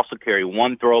must also carry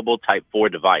one throwable Type 4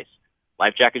 device.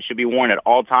 Life jackets should be worn at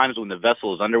all times when the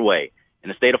vessel is underway. In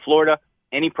the state of Florida,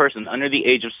 any person under the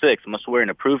age of 6 must wear an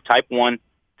approved Type 1,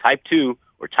 Type 2,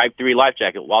 or Type 3 life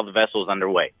jacket while the vessel is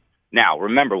underway. Now,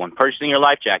 remember, when purchasing your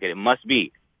life jacket, it must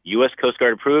be U.S. Coast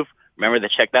Guard approved. Remember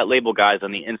to check that label, guys,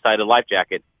 on the inside of the life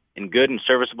jacket. In good and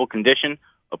serviceable condition,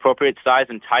 appropriate size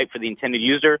and type for the intended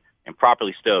user, and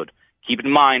properly stowed. Keep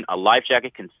in mind, a life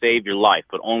jacket can save your life,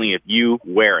 but only if you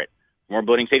wear it. For more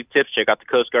boating safety tips, check out the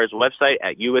Coast Guard's website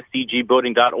at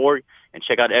uscgboating.org and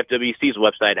check out FWC's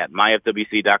website at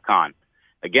myfwc.com.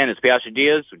 Again, it's Pastor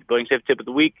Diaz with the boating safety tip of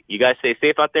the week. You guys stay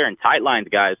safe out there and tight lines,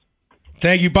 guys.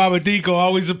 Thank you, Papa Dico.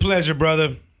 Always a pleasure,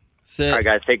 brother. All right,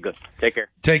 guys, take care.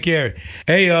 Take care.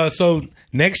 Hey, so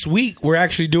next week we're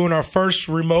actually doing our first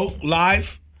remote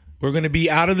live. We're going to be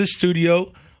out of the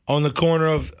studio on the corner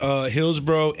of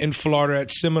Hillsborough in Florida at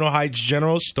Seminole Heights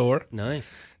General Store. Nice.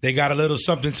 They got a little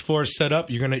something for us set up.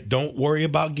 Don't worry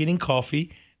about getting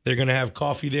coffee. They're gonna have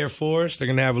coffee there for us. They're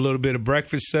gonna have a little bit of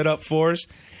breakfast set up for us,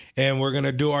 and we're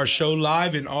gonna do our show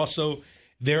live. And also,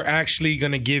 they're actually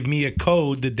gonna give me a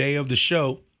code the day of the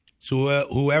show. So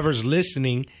whoever's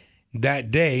listening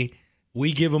that day,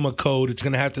 we give them a code. It's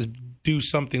gonna have to do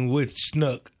something with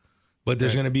Snook, but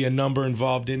there's gonna be a number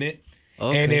involved in it.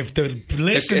 Okay. And if the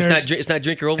listeners, it's not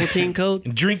drink your Ovaltine code.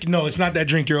 No, it's not that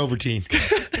drink your Ovaltine.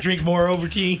 Drink more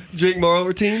Ovaltine. Drink more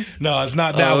Ovaltine. No, it's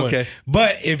not that okay. one.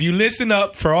 But if you listen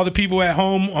up, for all the people at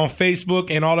home on Facebook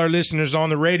and all our listeners on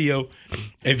the radio,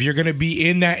 if you're going to be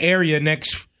in that area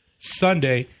next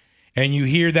Sunday and you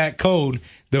hear that code,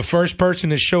 the first person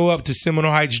to show up to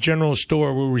Seminole Heights General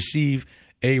Store will receive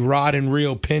a rod and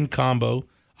reel pin combo,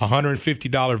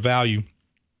 $150 value.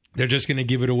 They're just going to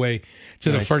give it away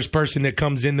to the first person that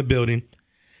comes in the building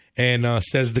and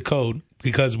says the code,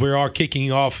 because we are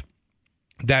kicking off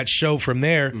that show from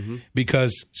there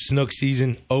because Snook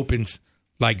season opens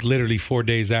like literally 3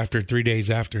 days after.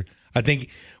 I think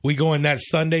we go in that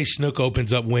Sunday, Snook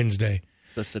opens up Wednesday.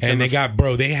 And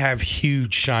they have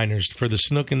huge shiners for the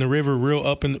Snook in the river, real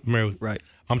up in the, right.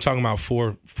 I'm talking about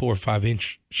 4 or 5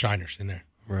 inch shiners in there.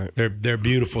 Right. They're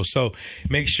beautiful. So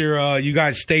make sure you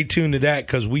guys stay tuned to that,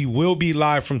 because we will be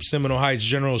live from Seminole Heights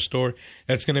General Store.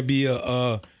 That's going to be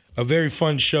a very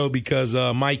fun show because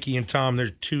Mikey and Tom, they're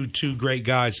two great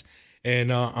guys,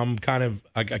 and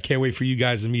I can't wait for you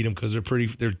guys to meet them because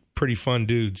they're pretty fun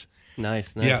dudes.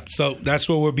 Nice. Yeah. So that's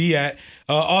where we'll be at.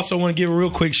 Also, want to give a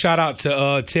real quick shout out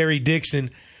to Terry Dixon.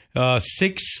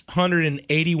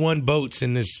 681 boats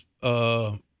in this.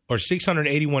 Or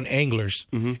 681 anglers,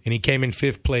 and he came in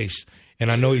 5th place.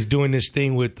 And I know he's doing this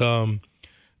thing with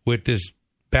this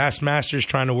Bassmasters,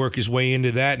 trying to work his way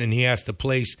into that, and he has to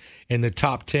place in the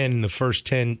top 10 in the first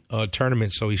 10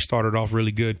 tournaments. So he started off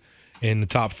really good in the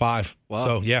top 5. Wow.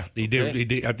 So yeah, he did. Okay. He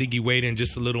did. I think he weighed in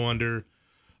just a little under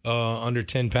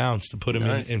 10 pounds to put him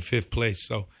in 5th place.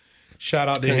 So shout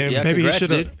out to him. Yeah, maybe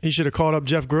he should have called up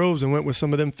Jeff Groves and went with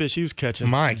some of them fish he was catching.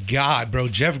 My God, bro,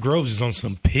 Jeff Groves is on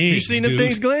some pigs. You seen them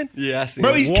things, Glenn? Yeah, I seen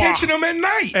bro, he's catching them at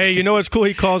night. Hey, you know what's cool?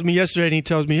 He calls me yesterday and he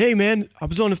tells me, "Hey, man, I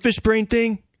was on the fish brain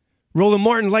thing. Roland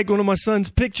Martin liked one of my son's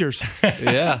pictures."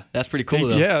 Yeah, that's pretty cool,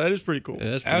 though. Yeah, that is pretty cool.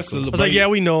 Yeah, that's pretty absolutely. Cool. I was like, yeah,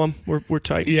 we know him. We're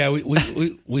tight. Yeah,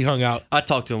 we hung out. I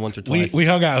talked to him once or twice. We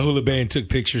hung out at Hula Bay and took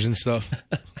pictures and stuff.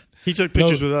 He took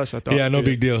pictures with us, I thought. Yeah, no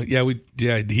big deal. Yeah,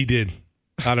 he did.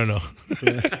 I don't know.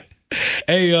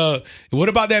 Hey, what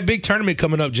about that big tournament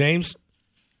coming up, James?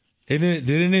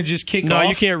 Didn't it just kick off? No,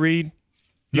 you can't read.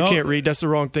 You can't read. That's the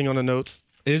wrong thing on the notes.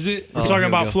 Is it? We're talking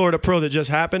about Florida Pro that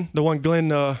just happened. The one Glenn.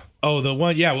 The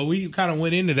one. Yeah, well, we kind of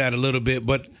went into that a little bit,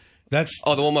 but that's.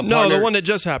 Oh, the one my partner. No, the one that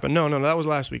just happened. No, that was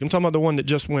last week. I'm talking about the one that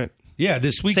just went. Yeah,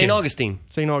 this weekend. St.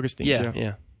 Augustine.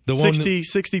 Yeah. The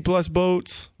 60 plus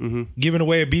boats. Giving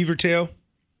away a beaver tail.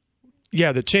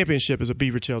 Yeah, the championship is a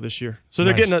beaver tail this year, so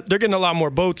they're getting a lot more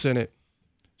boats in it.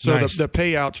 So the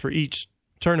payouts for each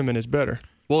tournament is better.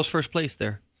 What was first place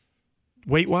there?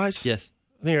 Weight wise? Yes,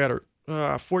 I think I got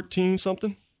a 14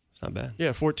 something. It's not bad. Yeah,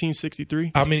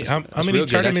 1463. How many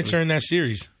tournaments are in that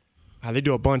series? They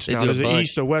do a bunch now. There's the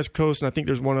East, the West Coast, and I think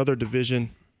there's one other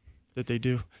division that they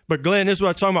do. But Glenn, this is what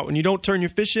I'm talking about. When you don't turn your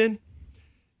fish in,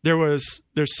 there's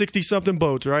 60 something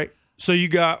boats, right? So you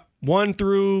got 1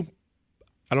 through,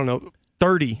 I don't know,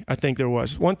 30, I think there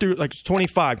was. 1 through like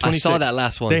 25, 26. I saw that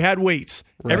last one. They had weights.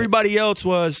 Right. Everybody else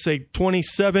was, say,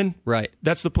 27. Right.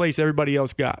 That's the place everybody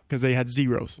else got because they had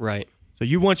zeros. Right. So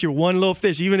you want your one little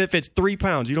fish, even if it's 3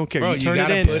 pounds, you don't care. Bro, you turn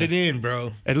gotta it in. put it in,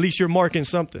 bro. At least you're marking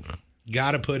something.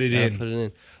 Gotta put it in. Put it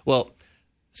in. Well,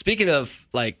 speaking of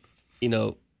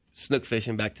snook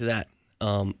fishing, back to that.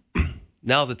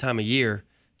 Now's the time of year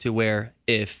to where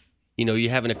if you're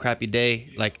having a crappy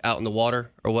day, like out in the water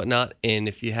or whatnot, and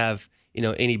if you have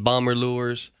any bomber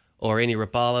lures or any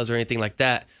rapalas or anything like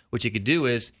that, what you could do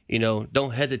is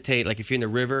don't hesitate. Like if you're in the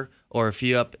river or if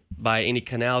you're up by any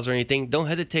canals or anything, don't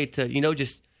hesitate to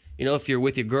if you're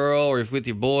with your girl or if with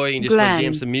your boy and just want to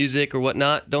jam some music or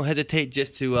whatnot, don't hesitate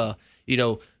just to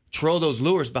troll those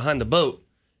lures behind the boat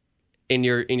in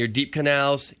your deep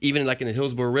canals, even like in the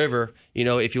Hillsborough River.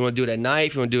 If you want to do it at night,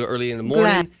 if you want to do it early in the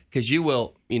morning, because you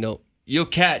will you'll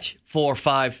catch 4,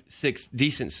 5, 6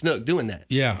 decent snook doing that.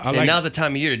 Yeah, and now's the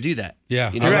time of year to do that.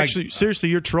 Yeah, you're actually seriously,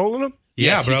 you're trolling them.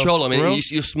 Yes, bro. You troll them, and Bro?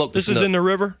 you smoke. This the is snook. in the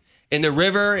river. In the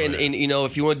river, and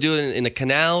if you want to do it in the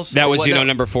canals, That or was whatnot,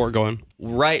 number 4 going.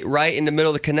 right in the middle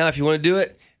of the canal. If you want to do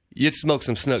it, you'd smoke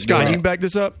some snook. Scott, doing you that. can back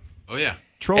this up. Oh yeah.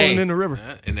 Trolling in the river.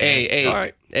 Hey, All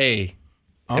right. hey.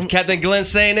 If Captain Glenn's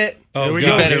saying it, Oh, you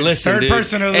God. better listen, Third dude.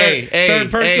 person alert. Hey,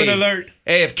 Third person alert.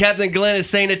 Hey, if Captain Glenn is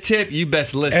saying a tip, you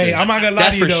best listen. Hey, I'm not gonna lie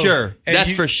That's to you for though. sure. Hey,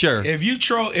 That's for sure. If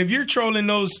you're trolling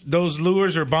those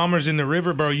lures or bombers in the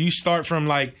river, bro, you start from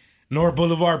like North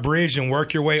Boulevard Bridge and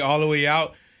work your way all the way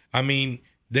out. I mean,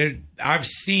 I've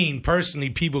seen personally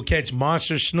people catch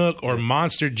monster snook or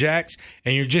monster jacks,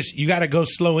 and you got to go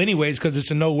slow anyways because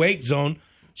it's a no wake zone.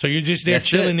 So you're just there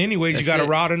chilling anyways. You got a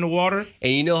rod in the water.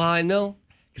 And you know how I know?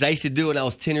 Because I used to do it when I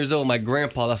was 10 years old. My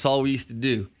grandpa, that's all we used to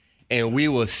do. And we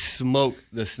would smoke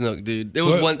the snook, dude. There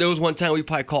was one time we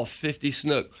probably caught 50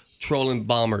 snook trolling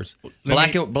bombers.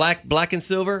 Black and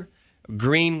silver,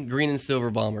 green and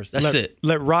silver bombers. That's it.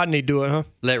 Let Rodney do it, huh?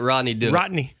 Let Rodney do it.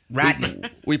 Rodney.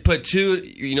 We put 2,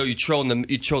 you troll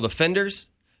the fenders,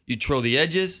 you troll the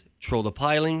edges, troll the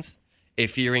pilings.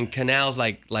 If you're in canals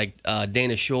like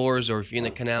Dana Shores, or if you're in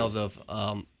the canals of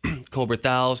Cobra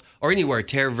Thals, or anywhere,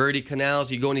 Terra Verde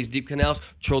canals, you go in these deep canals,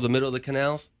 troll the middle of the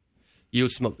canals, you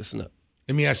would smoke the snook.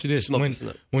 Let me ask you this: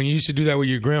 when you used to do that with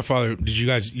your grandfather,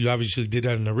 you obviously did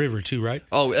that in the river too, right?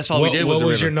 Oh, that's all we did. What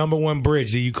was your number one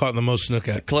bridge that you caught the most snook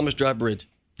at? Columbus Drive Bridge.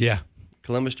 Yeah,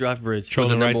 Columbus Drive Bridge.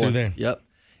 Trolling right through there. Yep.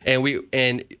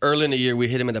 And early in the year we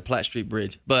hit him at the Platt Street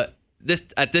Bridge. But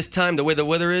at this time, the way the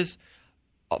weather is,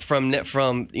 from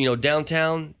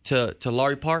downtown to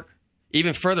Laurie Park,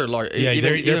 even further,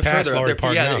 they're past Laurie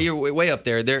Park now. You're way up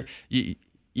there. You'd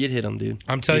hit them, dude.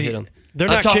 I'm telling you, they're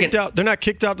not kicked out. They're not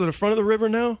kicked out to the front of the river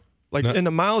now, in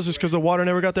the miles, just because the water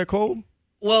never got that cold.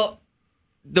 Well,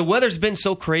 the weather's been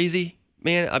so crazy,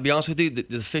 man. I'll be honest with you,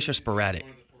 the fish are sporadic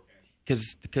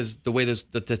because the way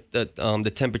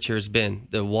the temperature has been,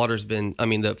 the water's been. I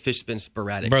mean, the fish's been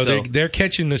sporadic. Bro, so, they're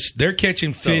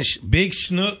catching fish, big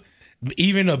snook,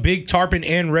 even a big tarpon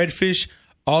and redfish,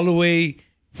 all the way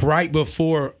right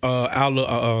before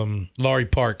Laurie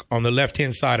Park on the left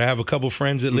hand side. I have a couple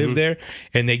friends that live there,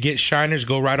 and they get shiners,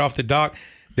 go right off the dock.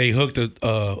 They hooked a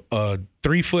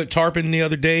 3-foot tarpon the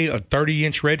other day, a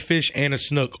 30-inch redfish, and a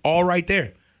snook, all right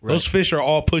there. Right. Those fish are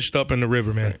all pushed up in the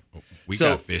river, man. We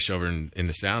got fish over in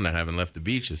the Sound that haven't left the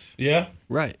beaches. Yeah,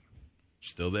 right.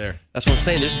 Still there. That's what I'm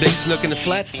saying. There's big snook in the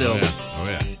flats still. Oh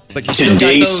yeah. But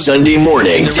Today's Sunday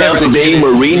morning Tampa Bay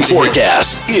Marine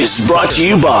Forecast is brought to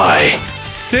you by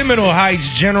Seminole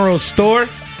Heights General Store.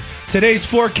 Today's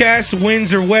forecast: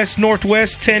 winds are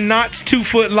west-northwest, 10 knots,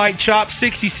 2-foot light chop,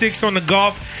 66 on the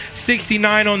Gulf,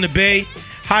 69 on the Bay.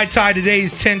 High tide today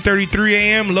is 10:33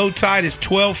 a.m. Low tide is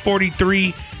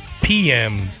 12:43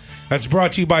 p.m. That's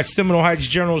brought to you by Seminole Heights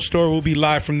General Store. We'll be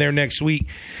live from there next week.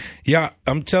 Yeah,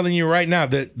 I'm telling you right now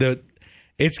that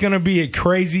it's going to be a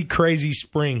crazy, crazy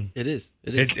spring. It is.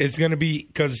 It's going to be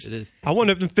because I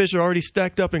wonder if the fish are already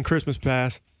stacked up in Christmas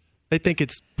Pass. They think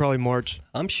it's probably March.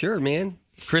 I'm sure, man.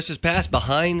 Christmas Pass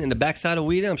behind in the backside of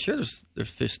Weeda. I'm sure there's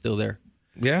fish still there.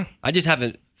 Yeah. I just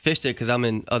haven't fished it because I'm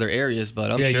in other areas, but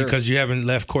I'm sure. Yeah, because you haven't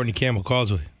left Courtney Campbell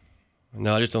Causeway.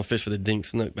 No, I just don't fish for the dink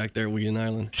snook back there at Weeden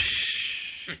Island.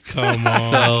 Come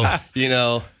on.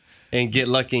 So, and get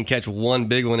lucky and catch one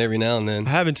big one every now and then. I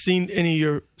haven't seen any of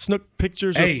your snook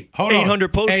pictures. Hey, hold 800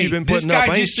 on. posts you've been putting up. This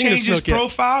guy I ain't just seen a changed his snook yet.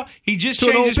 profile. He just To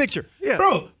changed an old his picture. Yeah.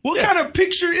 Bro, what kind of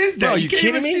picture is that? Bro, you can't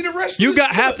kidding even me? see the rest You of the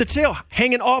got half snook. the tail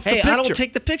hanging off the Hey, picture. I don't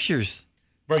take the pictures.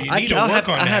 Bro, you need to work on that,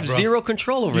 I have bro. zero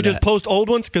control over You that. just post old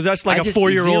ones? Because that's like I a just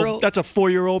 4-year-old. zero- That's a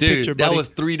 4-year-old Dude, picture, buddy. that was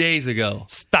 3 days ago.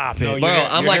 Stop it. No, Bro, your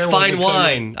I'm hair like wasn't fine cut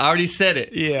wine. I already said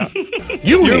it. Yeah.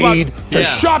 You need to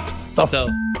shut the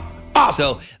up.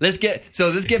 So let's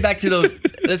get back to those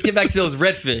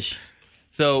redfish.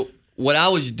 So what I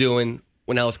was doing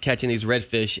when I was catching these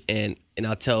redfish, and and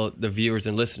I'll tell the viewers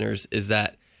and listeners is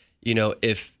that, you know,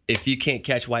 if you can't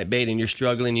catch whitebait and you're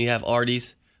struggling, you have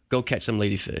arties, go catch some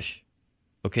ladyfish.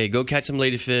 Okay, go catch some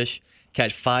ladyfish,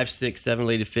 catch 5, 6, 7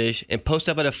 ladyfish, and post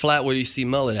up at a flat where you see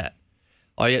mullet at.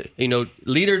 You know,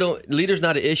 leader's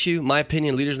not an issue. My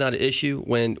opinion, leader's not an issue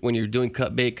when you're doing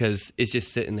cut bait because it's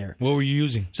just sitting there. What were you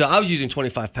using? So I was using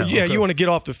 25 pounds. Yeah, you want to get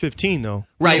off the 15 though.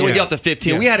 Right, you want to get off the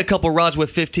 15. Yeah. We had a couple rods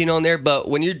with 15 on there, but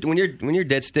when you're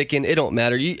dead sticking, it don't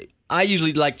matter. I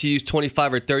usually like to use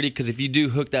 25 or 30 because if you do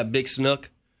hook that big snook,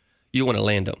 you want to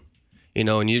land them. You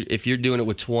know, and if you're doing it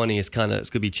with 20, it's going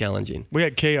to be challenging. We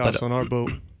had chaos on our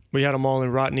boat. We had them all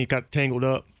in rot and he got tangled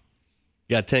up.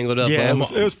 Got tangled up. Yeah,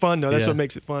 it was fun though. That's what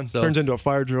makes it fun. So, turns into a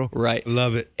fire drill. Right.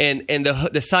 Love it. And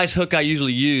the size hook I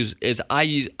usually use is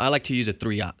I like to use a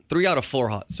 3/0 or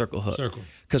 4/0 circle hook.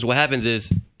 Because what happens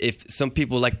is if some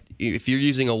people if you're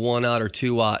using a 1/0 or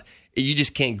 2/0, you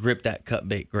just can't grip that cut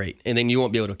bait great, and then you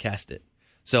won't be able to cast it.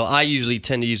 So I usually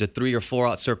tend to use a 3 or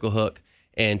 4/0 circle hook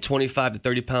and 25 to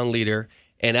 30 pound leader,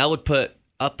 and I'll put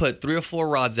 3 or 4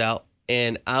 rods out,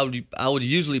 and I would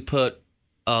usually put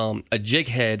a jig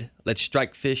head, the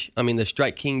Strike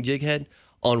King jig head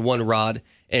on one rod,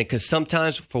 and because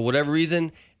sometimes for whatever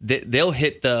reason they'll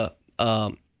hit the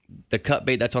cut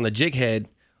bait that's on the jig head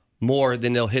more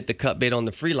than they'll hit the cut bait on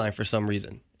the free line for some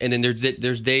reason, and then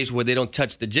there's days where they don't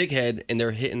touch the jig head and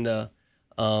they're hitting the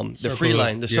free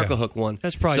line, the circle hook one.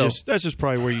 That's probably just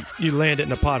probably where you land it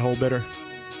in a pothole better.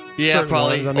 Yeah, certain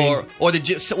probably. ones, Or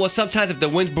sometimes if the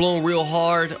wind's blowing real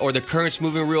hard or the current's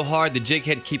moving real hard, the jig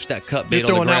head keeps that cut bait on the ground.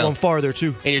 You're throwing that one farther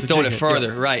too. And you're throwing it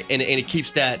further, right? And it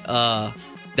keeps that cut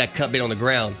bait on the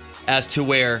ground, as to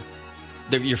where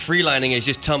your free lining is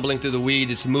just tumbling through the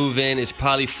weeds. It's moving. It's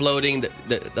probably floating.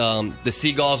 The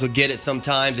seagulls will get it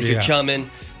sometimes if you're chumming.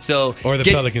 So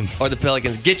pelicans. Or the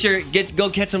pelicans. Go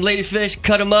catch some ladyfish.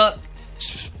 Cut them up.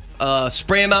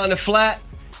 Spray them out in the flat.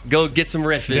 Go get some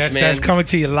redfish, man. That's coming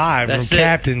to you live from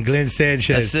Captain Glenn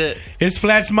Sanchez. That's it. It's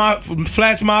Flats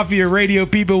Mafia Radio,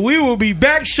 people. We will be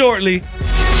back shortly.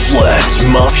 Flats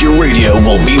Mafia Radio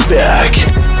will be back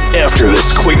after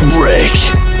this quick break.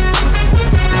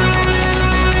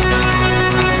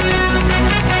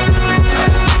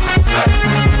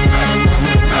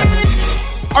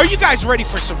 Are you guys ready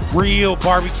for some real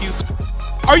barbecue?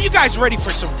 Are you guys ready for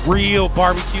some real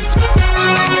barbecue?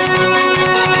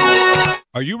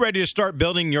 Are you ready to start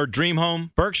building your dream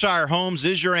home? Berkshire Homes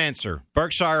is your answer.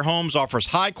 Berkshire Homes offers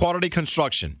high-quality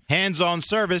construction, hands-on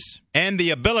service, and the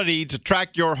ability to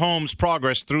track your home's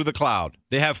progress through the cloud.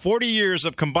 They have 40 years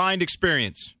of combined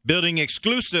experience building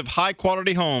exclusive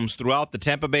high-quality homes throughout the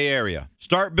Tampa Bay area.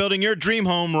 Start building your dream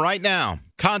home right now.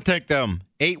 Contact them,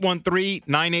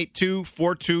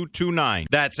 813-982-4229.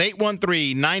 That's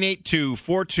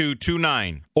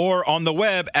 813-982-4229. Or on the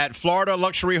web at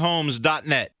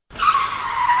floridaluxuryhomes.net.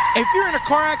 If you're in a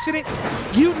car accident,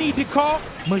 you need to call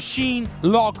Machine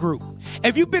Law Group.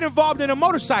 If you've been involved in a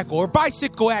motorcycle or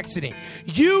bicycle accident,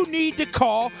 you need to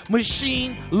call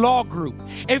Machine Law Group.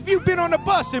 If you've been on a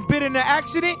bus and been in an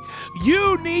accident,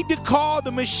 you need to call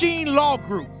the Machine Law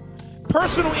Group.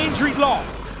 Personal injury law.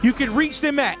 You can reach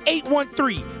them at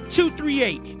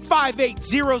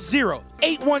 813-238-5800.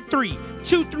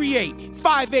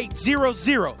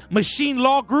 813-238-5800.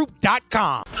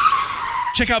 MachineLawGroup.com.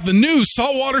 Check out the new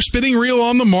saltwater spinning reel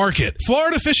on the market.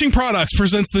 Florida Fishing Products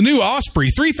presents the new Osprey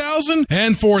 3000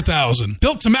 and 4000,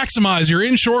 built to maximize your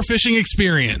inshore fishing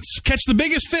experience. Catch the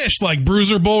biggest fish like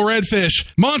bruiser bull redfish,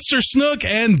 monster snook,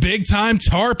 and big-time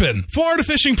tarpon. Florida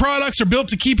Fishing Products are built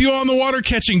to keep you on the water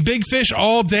catching big fish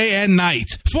all day and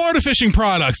night. Florida Fishing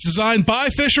Products, designed by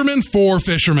fishermen for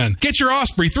fishermen. Get your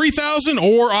Osprey 3000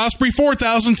 or Osprey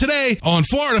 4000 today on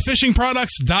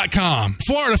FloridaFishingProducts.com.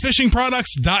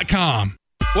 FloridaFishingProducts.com.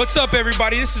 What's up,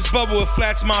 everybody? This is Bubba with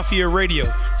Flats Mafia Radio.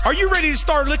 Are you ready to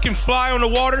start looking fly on the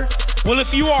water? Well,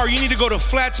 if you are, you need to go to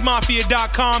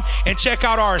FlatsMafia.com and check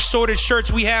out our assorted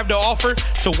shirts we have to offer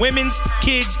to women's,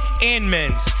 kids, and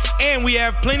men's. And we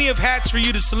have plenty of hats for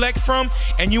you to select from,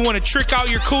 and you want to trick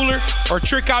out your cooler or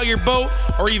trick out your boat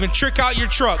or even trick out your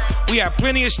truck. We have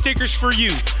plenty of stickers for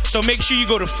you. So make sure you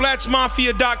go to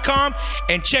FlatsMafia.com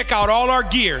and check out all our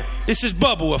gear. This is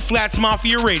Bubba with Flats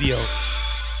Mafia Radio.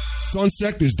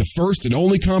 Sunsect is the first and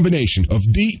only combination of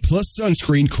DEET plus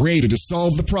sunscreen created to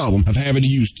solve the problem of having to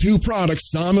use two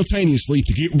products simultaneously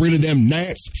to get rid of them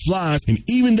gnats, flies, and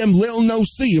even them little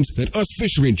no-see-ums that us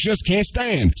fishermen just can't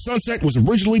stand. Sunsect was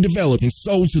originally developed and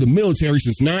sold to the military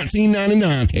since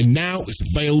 1999, and now it's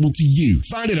available to you.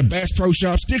 Find it at Bass Pro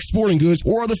Shops, Dick's Sporting Goods,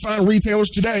 or other fine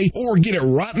retailers today, or get it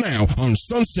right now on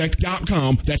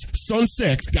sunsect.com. That's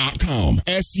sunsect.com.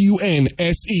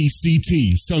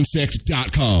 SUNSECT,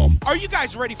 sunsect.com. bomb. Are you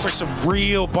guys ready for some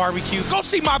real barbecue? Go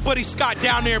see my buddy Scott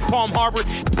down there in Palm Harbor.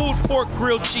 Pulled pork,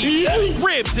 grilled cheese,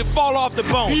 ribs that fall off the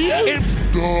bone. And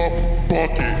the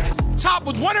bucket. Topped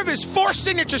with one of his 4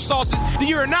 signature sauces that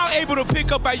you are now able to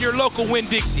pick up at your local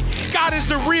Winn-Dixie. Scott is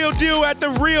the real deal at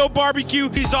the real barbecue.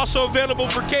 He's also available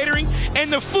for catering,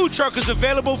 and the food truck is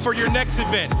available for your next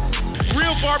event.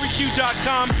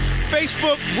 RealBarbecue.com,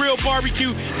 Facebook, Real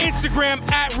Barbecue, Instagram,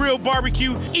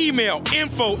 @RealBarbecue, email,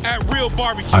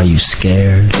 info@RealBarbecue. Are you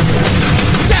scared?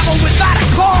 Devil without a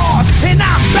cause, and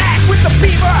I'm back with the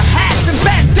beaver hats and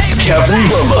bandanas. Captain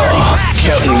Bubba,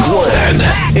 Captain Glenn,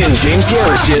 and James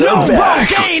Garrison are back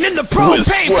with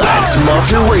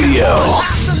FlatsMafia Radio.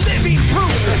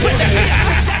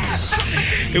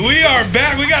 We are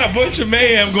back. We got a bunch of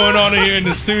mayhem going on in here in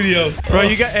the studio. Bro,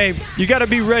 you got to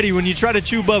be ready when you try to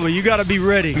chew Bubba. You got to be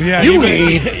ready. Yeah, you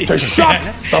need to shut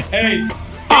the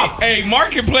Hey,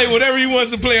 Mark can play whatever he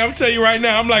wants to play. I'm telling you right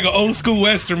now, I'm like an old school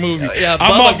Western movie. Yeah,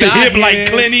 I'm Bubba off the got hip him. like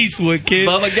Clint Eastwood, kid.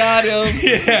 Bubba got him.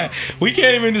 Yeah, we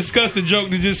can't even discuss the joke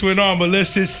that just went on, but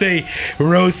let's just say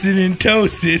roasted and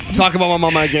toasted. Talk about my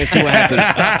mama again, see what happens.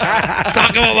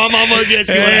 Talk about my mama again,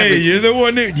 see what happens. You're the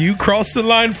one that you crossed the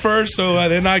line first, so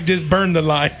then I just burned the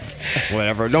line.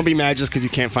 Whatever. Don't be mad just because you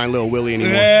can't find Little Willie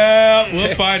anymore. Yeah,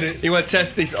 we'll find it. You want to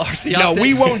test these RCI? No,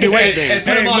 we won't do anything. And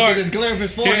put him on with his glare of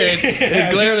his forehead.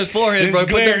 His glare of his forehead, bro. Put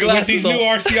Glare, them glasses with these on. new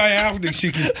RCI optics,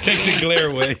 you can take the glare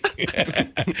away.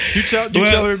 You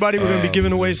tell everybody we're going to be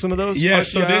giving away some of those? Yeah, RCI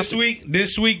so optics?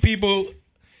 this week, people,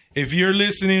 if you're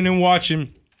listening and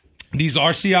watching, these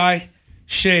RCI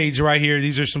shades right here,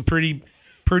 these are some pretty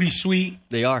sweet.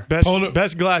 They are.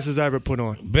 Best glasses I ever put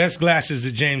on. Best glasses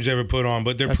that James ever put on,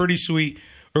 but they're pretty sweet.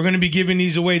 We're going to be giving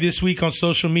these away this week on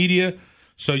social media,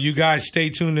 so you guys stay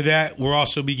tuned to that. We'll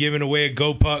also be giving away a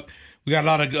Go Puck. We got a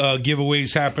lot of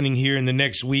giveaways happening here in the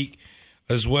next week,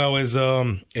 as well as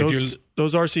those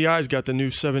RCIs got the new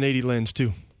 780 lens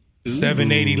too.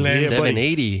 780 lens. Yeah,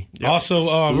 780.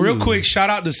 Also, real quick,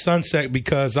 shout out to Sunsec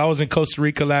because I was in Costa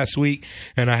Rica last week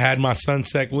and I had my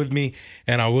Sunsec with me,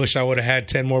 and I wish I would have had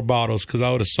 10 more bottles because I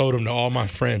would have sold them to all my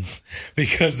friends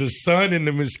because the sun and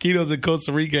the mosquitoes in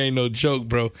Costa Rica ain't no joke,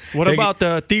 bro. What about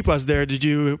the tipas there? Did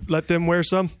you let them wear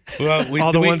some? Well,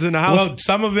 all the ones in the house? Well,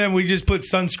 some of them we just put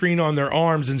sunscreen on their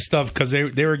arms and stuff because they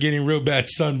were getting real bad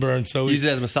sunburn. So Use it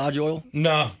as massage oil?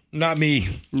 No. Not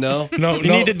me. No? No.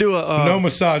 You need to do no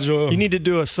massage oil. You need to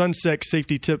do a Sunsec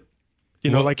safety tip.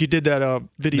 Like you did that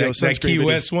video. That Key video.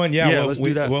 West one, yeah. Let's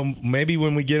do that. Well, maybe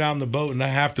when we get on the boat and I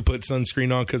have to put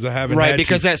sunscreen on because I haven't Right, had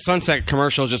because to. that Sunset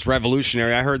commercial is just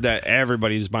revolutionary. I heard that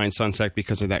everybody's buying Sunset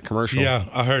because of that commercial. Yeah,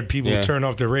 I heard people turn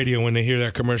off the radio when they hear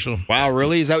that commercial. Wow,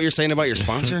 really? Is that what you're saying about your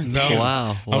sponsor? No.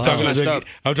 Wow. I'm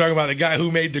talking about the guy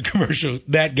who made the commercial.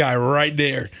 That guy right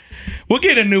there. We'll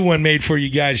get a new one made for you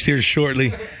guys here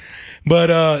shortly.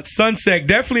 But Sunsec,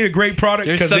 definitely a great product.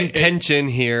 There's some tension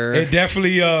here. It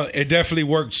definitely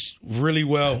works really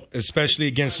well, especially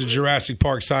against the Jurassic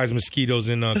Park size mosquitoes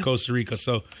in Costa Rica.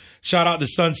 So shout out to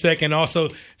Sunsec, and also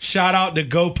shout out to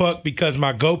GoPuck because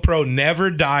my GoPro never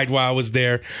died while I was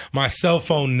there. My cell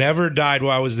phone never died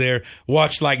while I was there.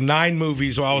 Watched like 9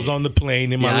 movies while I was on the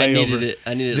plane in my layover.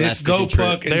 I needed this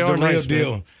GoPuck is the real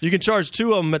deal. Man. You can charge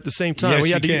 2 of them at the same time. Yes, we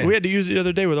you had to use it the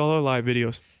other day with all our live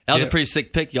videos. That was a pretty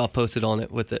sick pic y'all posted on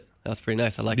it with it. That was pretty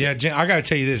nice. I like it. Yeah, I got to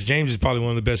tell you this. James is probably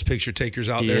one of the best picture takers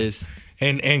out there. He is.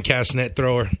 And cast net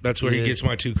thrower. That's where he gets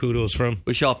my 2 kudos from.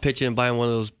 We should all pitch in and buy one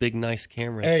of those big, nice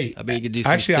cameras. Hey, I mean, you could do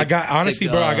some actually, sick,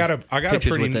 bro, I got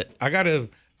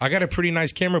a pretty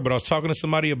nice camera, but I was talking to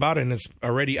somebody about it, and it's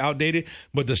already outdated.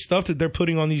 But the stuff that they're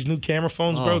putting on these new camera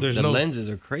phones, bro, the lenses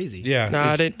are crazy.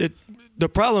 Yeah. The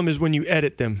problem is when you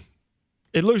edit them.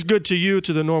 It looks good to you,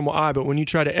 to the normal eye, but when you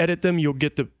try to edit them, you'll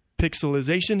get the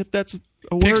pixelization, if that's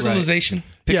a word. Pixelization? Right.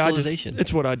 Yeah, Pixelization.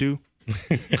 It's what I do.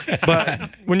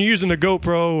 But when you're using a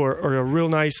GoPro or a real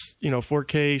nice,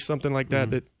 4K, something like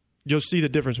that, that you'll see the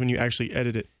difference when you actually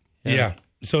edit it. Yeah.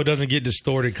 So it doesn't get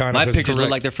distorted kind My of. My pictures look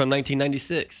like they're from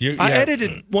 1996. I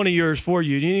edited one of yours for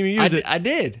you. You didn't even use it. I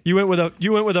did. You went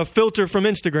with a filter from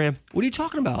Instagram. What are you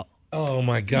talking about? Oh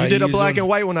my God! You did a black and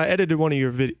white when I edited one of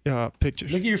your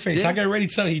pictures. Look at your face. I got ready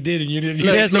to tell he did, and you didn't. He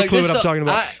has no clue what I'm talking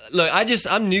about.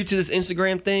 I'm new to this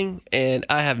Instagram thing, and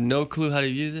I have no clue how to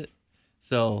use it.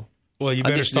 So, well, you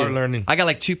better start learning. I got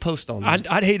like 2 posts on them.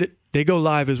 I'd hate it. They go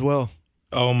live as well.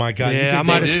 Oh my God! Yeah, I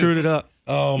might have screwed it up.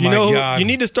 Oh my God! You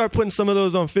need to start putting some of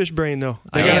those on FishBrain though.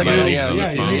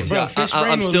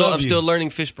 I'm still learning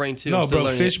FishBrain too. No, bro,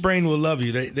 FishBrain will love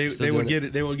you. They will get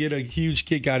it. They will get a huge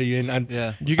kick out of you.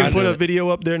 And you can put a video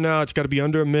up there now. It's got to be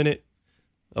under a minute.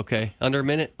 Okay, under a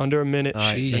minute. Under a minute. All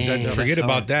right. Jeez, forget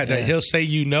about that. Yeah. He'll say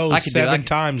seven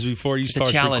times before you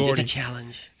start recording. It's a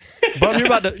challenge. Bub,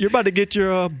 you're about to get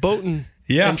your boat and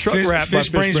truck wrap. Fish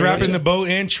Brains Brain, wrapping right? the boat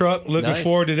and truck. Looking Nice.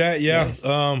 forward to that. Yeah.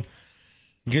 Nice.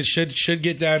 Should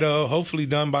get that hopefully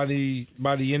done by the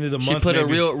end of the month. Should put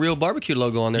maybe. a real barbecue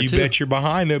logo on there You too. bet you're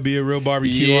behind. There'll be a real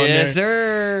barbecue on there. Yes,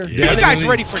 sir. You guys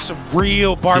ready for some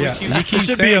real barbecue? Yeah, you keep It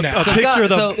should be saying a that. picture of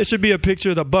the. It should be a picture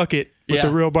of the bucket with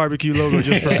the real barbecue logo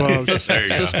just for Bubs. There you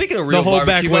go. So speaking of real whole back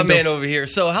barbecue, my window. man over here.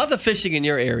 So how's the fishing in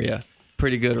your area?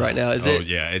 Pretty good right now, is it?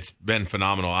 Yeah, it's been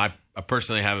phenomenal. I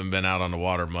personally haven't been out on the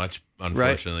water much,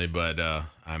 unfortunately, but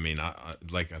I mean,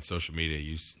 like on social media,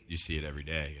 you see it every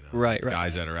day. You know, Right.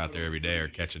 Guys that are out there every day are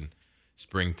catching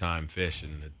springtime fish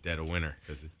in the dead of winter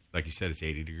because, like you said, it's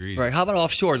 80 degrees. Right. How about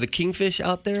offshore? The kingfish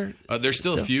out there? There's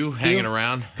still a few hanging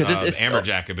around. Because it's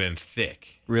amberjack have been thick.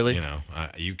 Really? You know,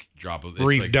 you could drop it's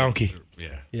Reef like, donkey.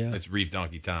 Yeah. It's reef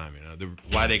donkey time. You know,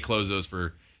 why they closed those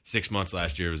for 6 months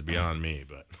last year was beyond me.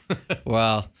 But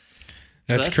Wow.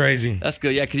 That's crazy. That's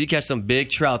good. Yeah, because you catch some big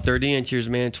trout, 30 inches,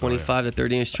 man, 25 to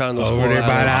 30 inch trout on those Over Squirrel there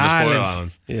by the Islands. on the Spoil Islands.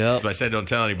 Islands. Yep. That's why I said don't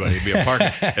tell anybody. It'd be a park.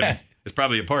 There's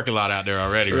probably a parking lot out there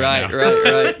already. Right.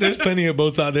 Right. There's plenty of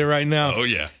boats out there right now. Oh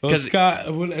yeah. Well,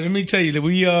 Scott, let me tell you that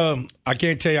we I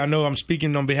can't tell you. I know I'm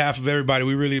speaking on behalf of everybody.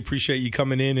 We really appreciate you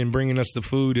coming in and bringing us the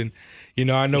food. And you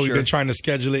know, I know we've been trying to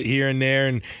schedule it here and there,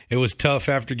 and it was tough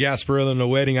after Gasparilla and the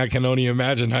wedding. I can only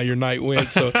imagine how your night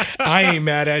went. So I ain't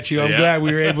mad at you. I'm glad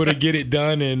we were able to get it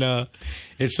done, and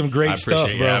it's some great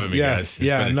stuff, you bro. having me, guys. It's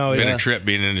been a trip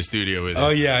being in the studio with you. Oh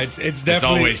yeah, it's definitely. It's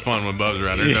always fun when Bub's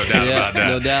around. There's no doubt about that.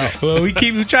 No doubt. Well, we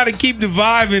try to keep the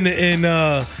vibe and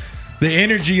the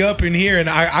energy up in here, and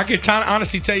I could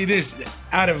honestly tell you this: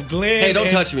 out of Glenn, Hey, don't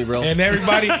touch me, bro. And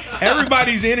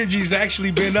everybody's energy's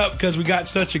actually been up because we got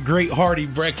such a great hearty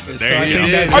breakfast. There you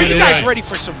go. Are you guys ready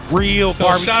for some real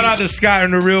barbecue? Shout out to Scott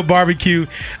and the Real Barbecue.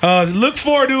 Look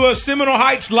forward to Seminole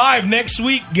Heights live next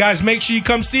week, guys. Make sure you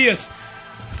come see us.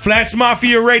 Flats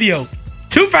Mafia Radio,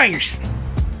 2 fingers.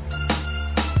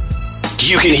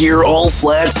 You can hear all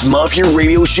Flats Mafia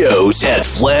radio shows at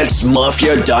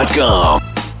FlatsMafia.com.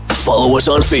 Follow us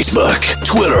on Facebook,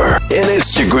 Twitter, and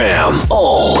Instagram,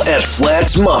 all at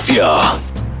Flats Mafia.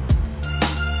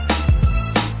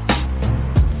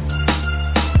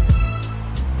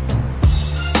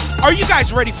 Are you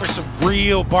guys ready for some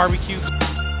real barbecue?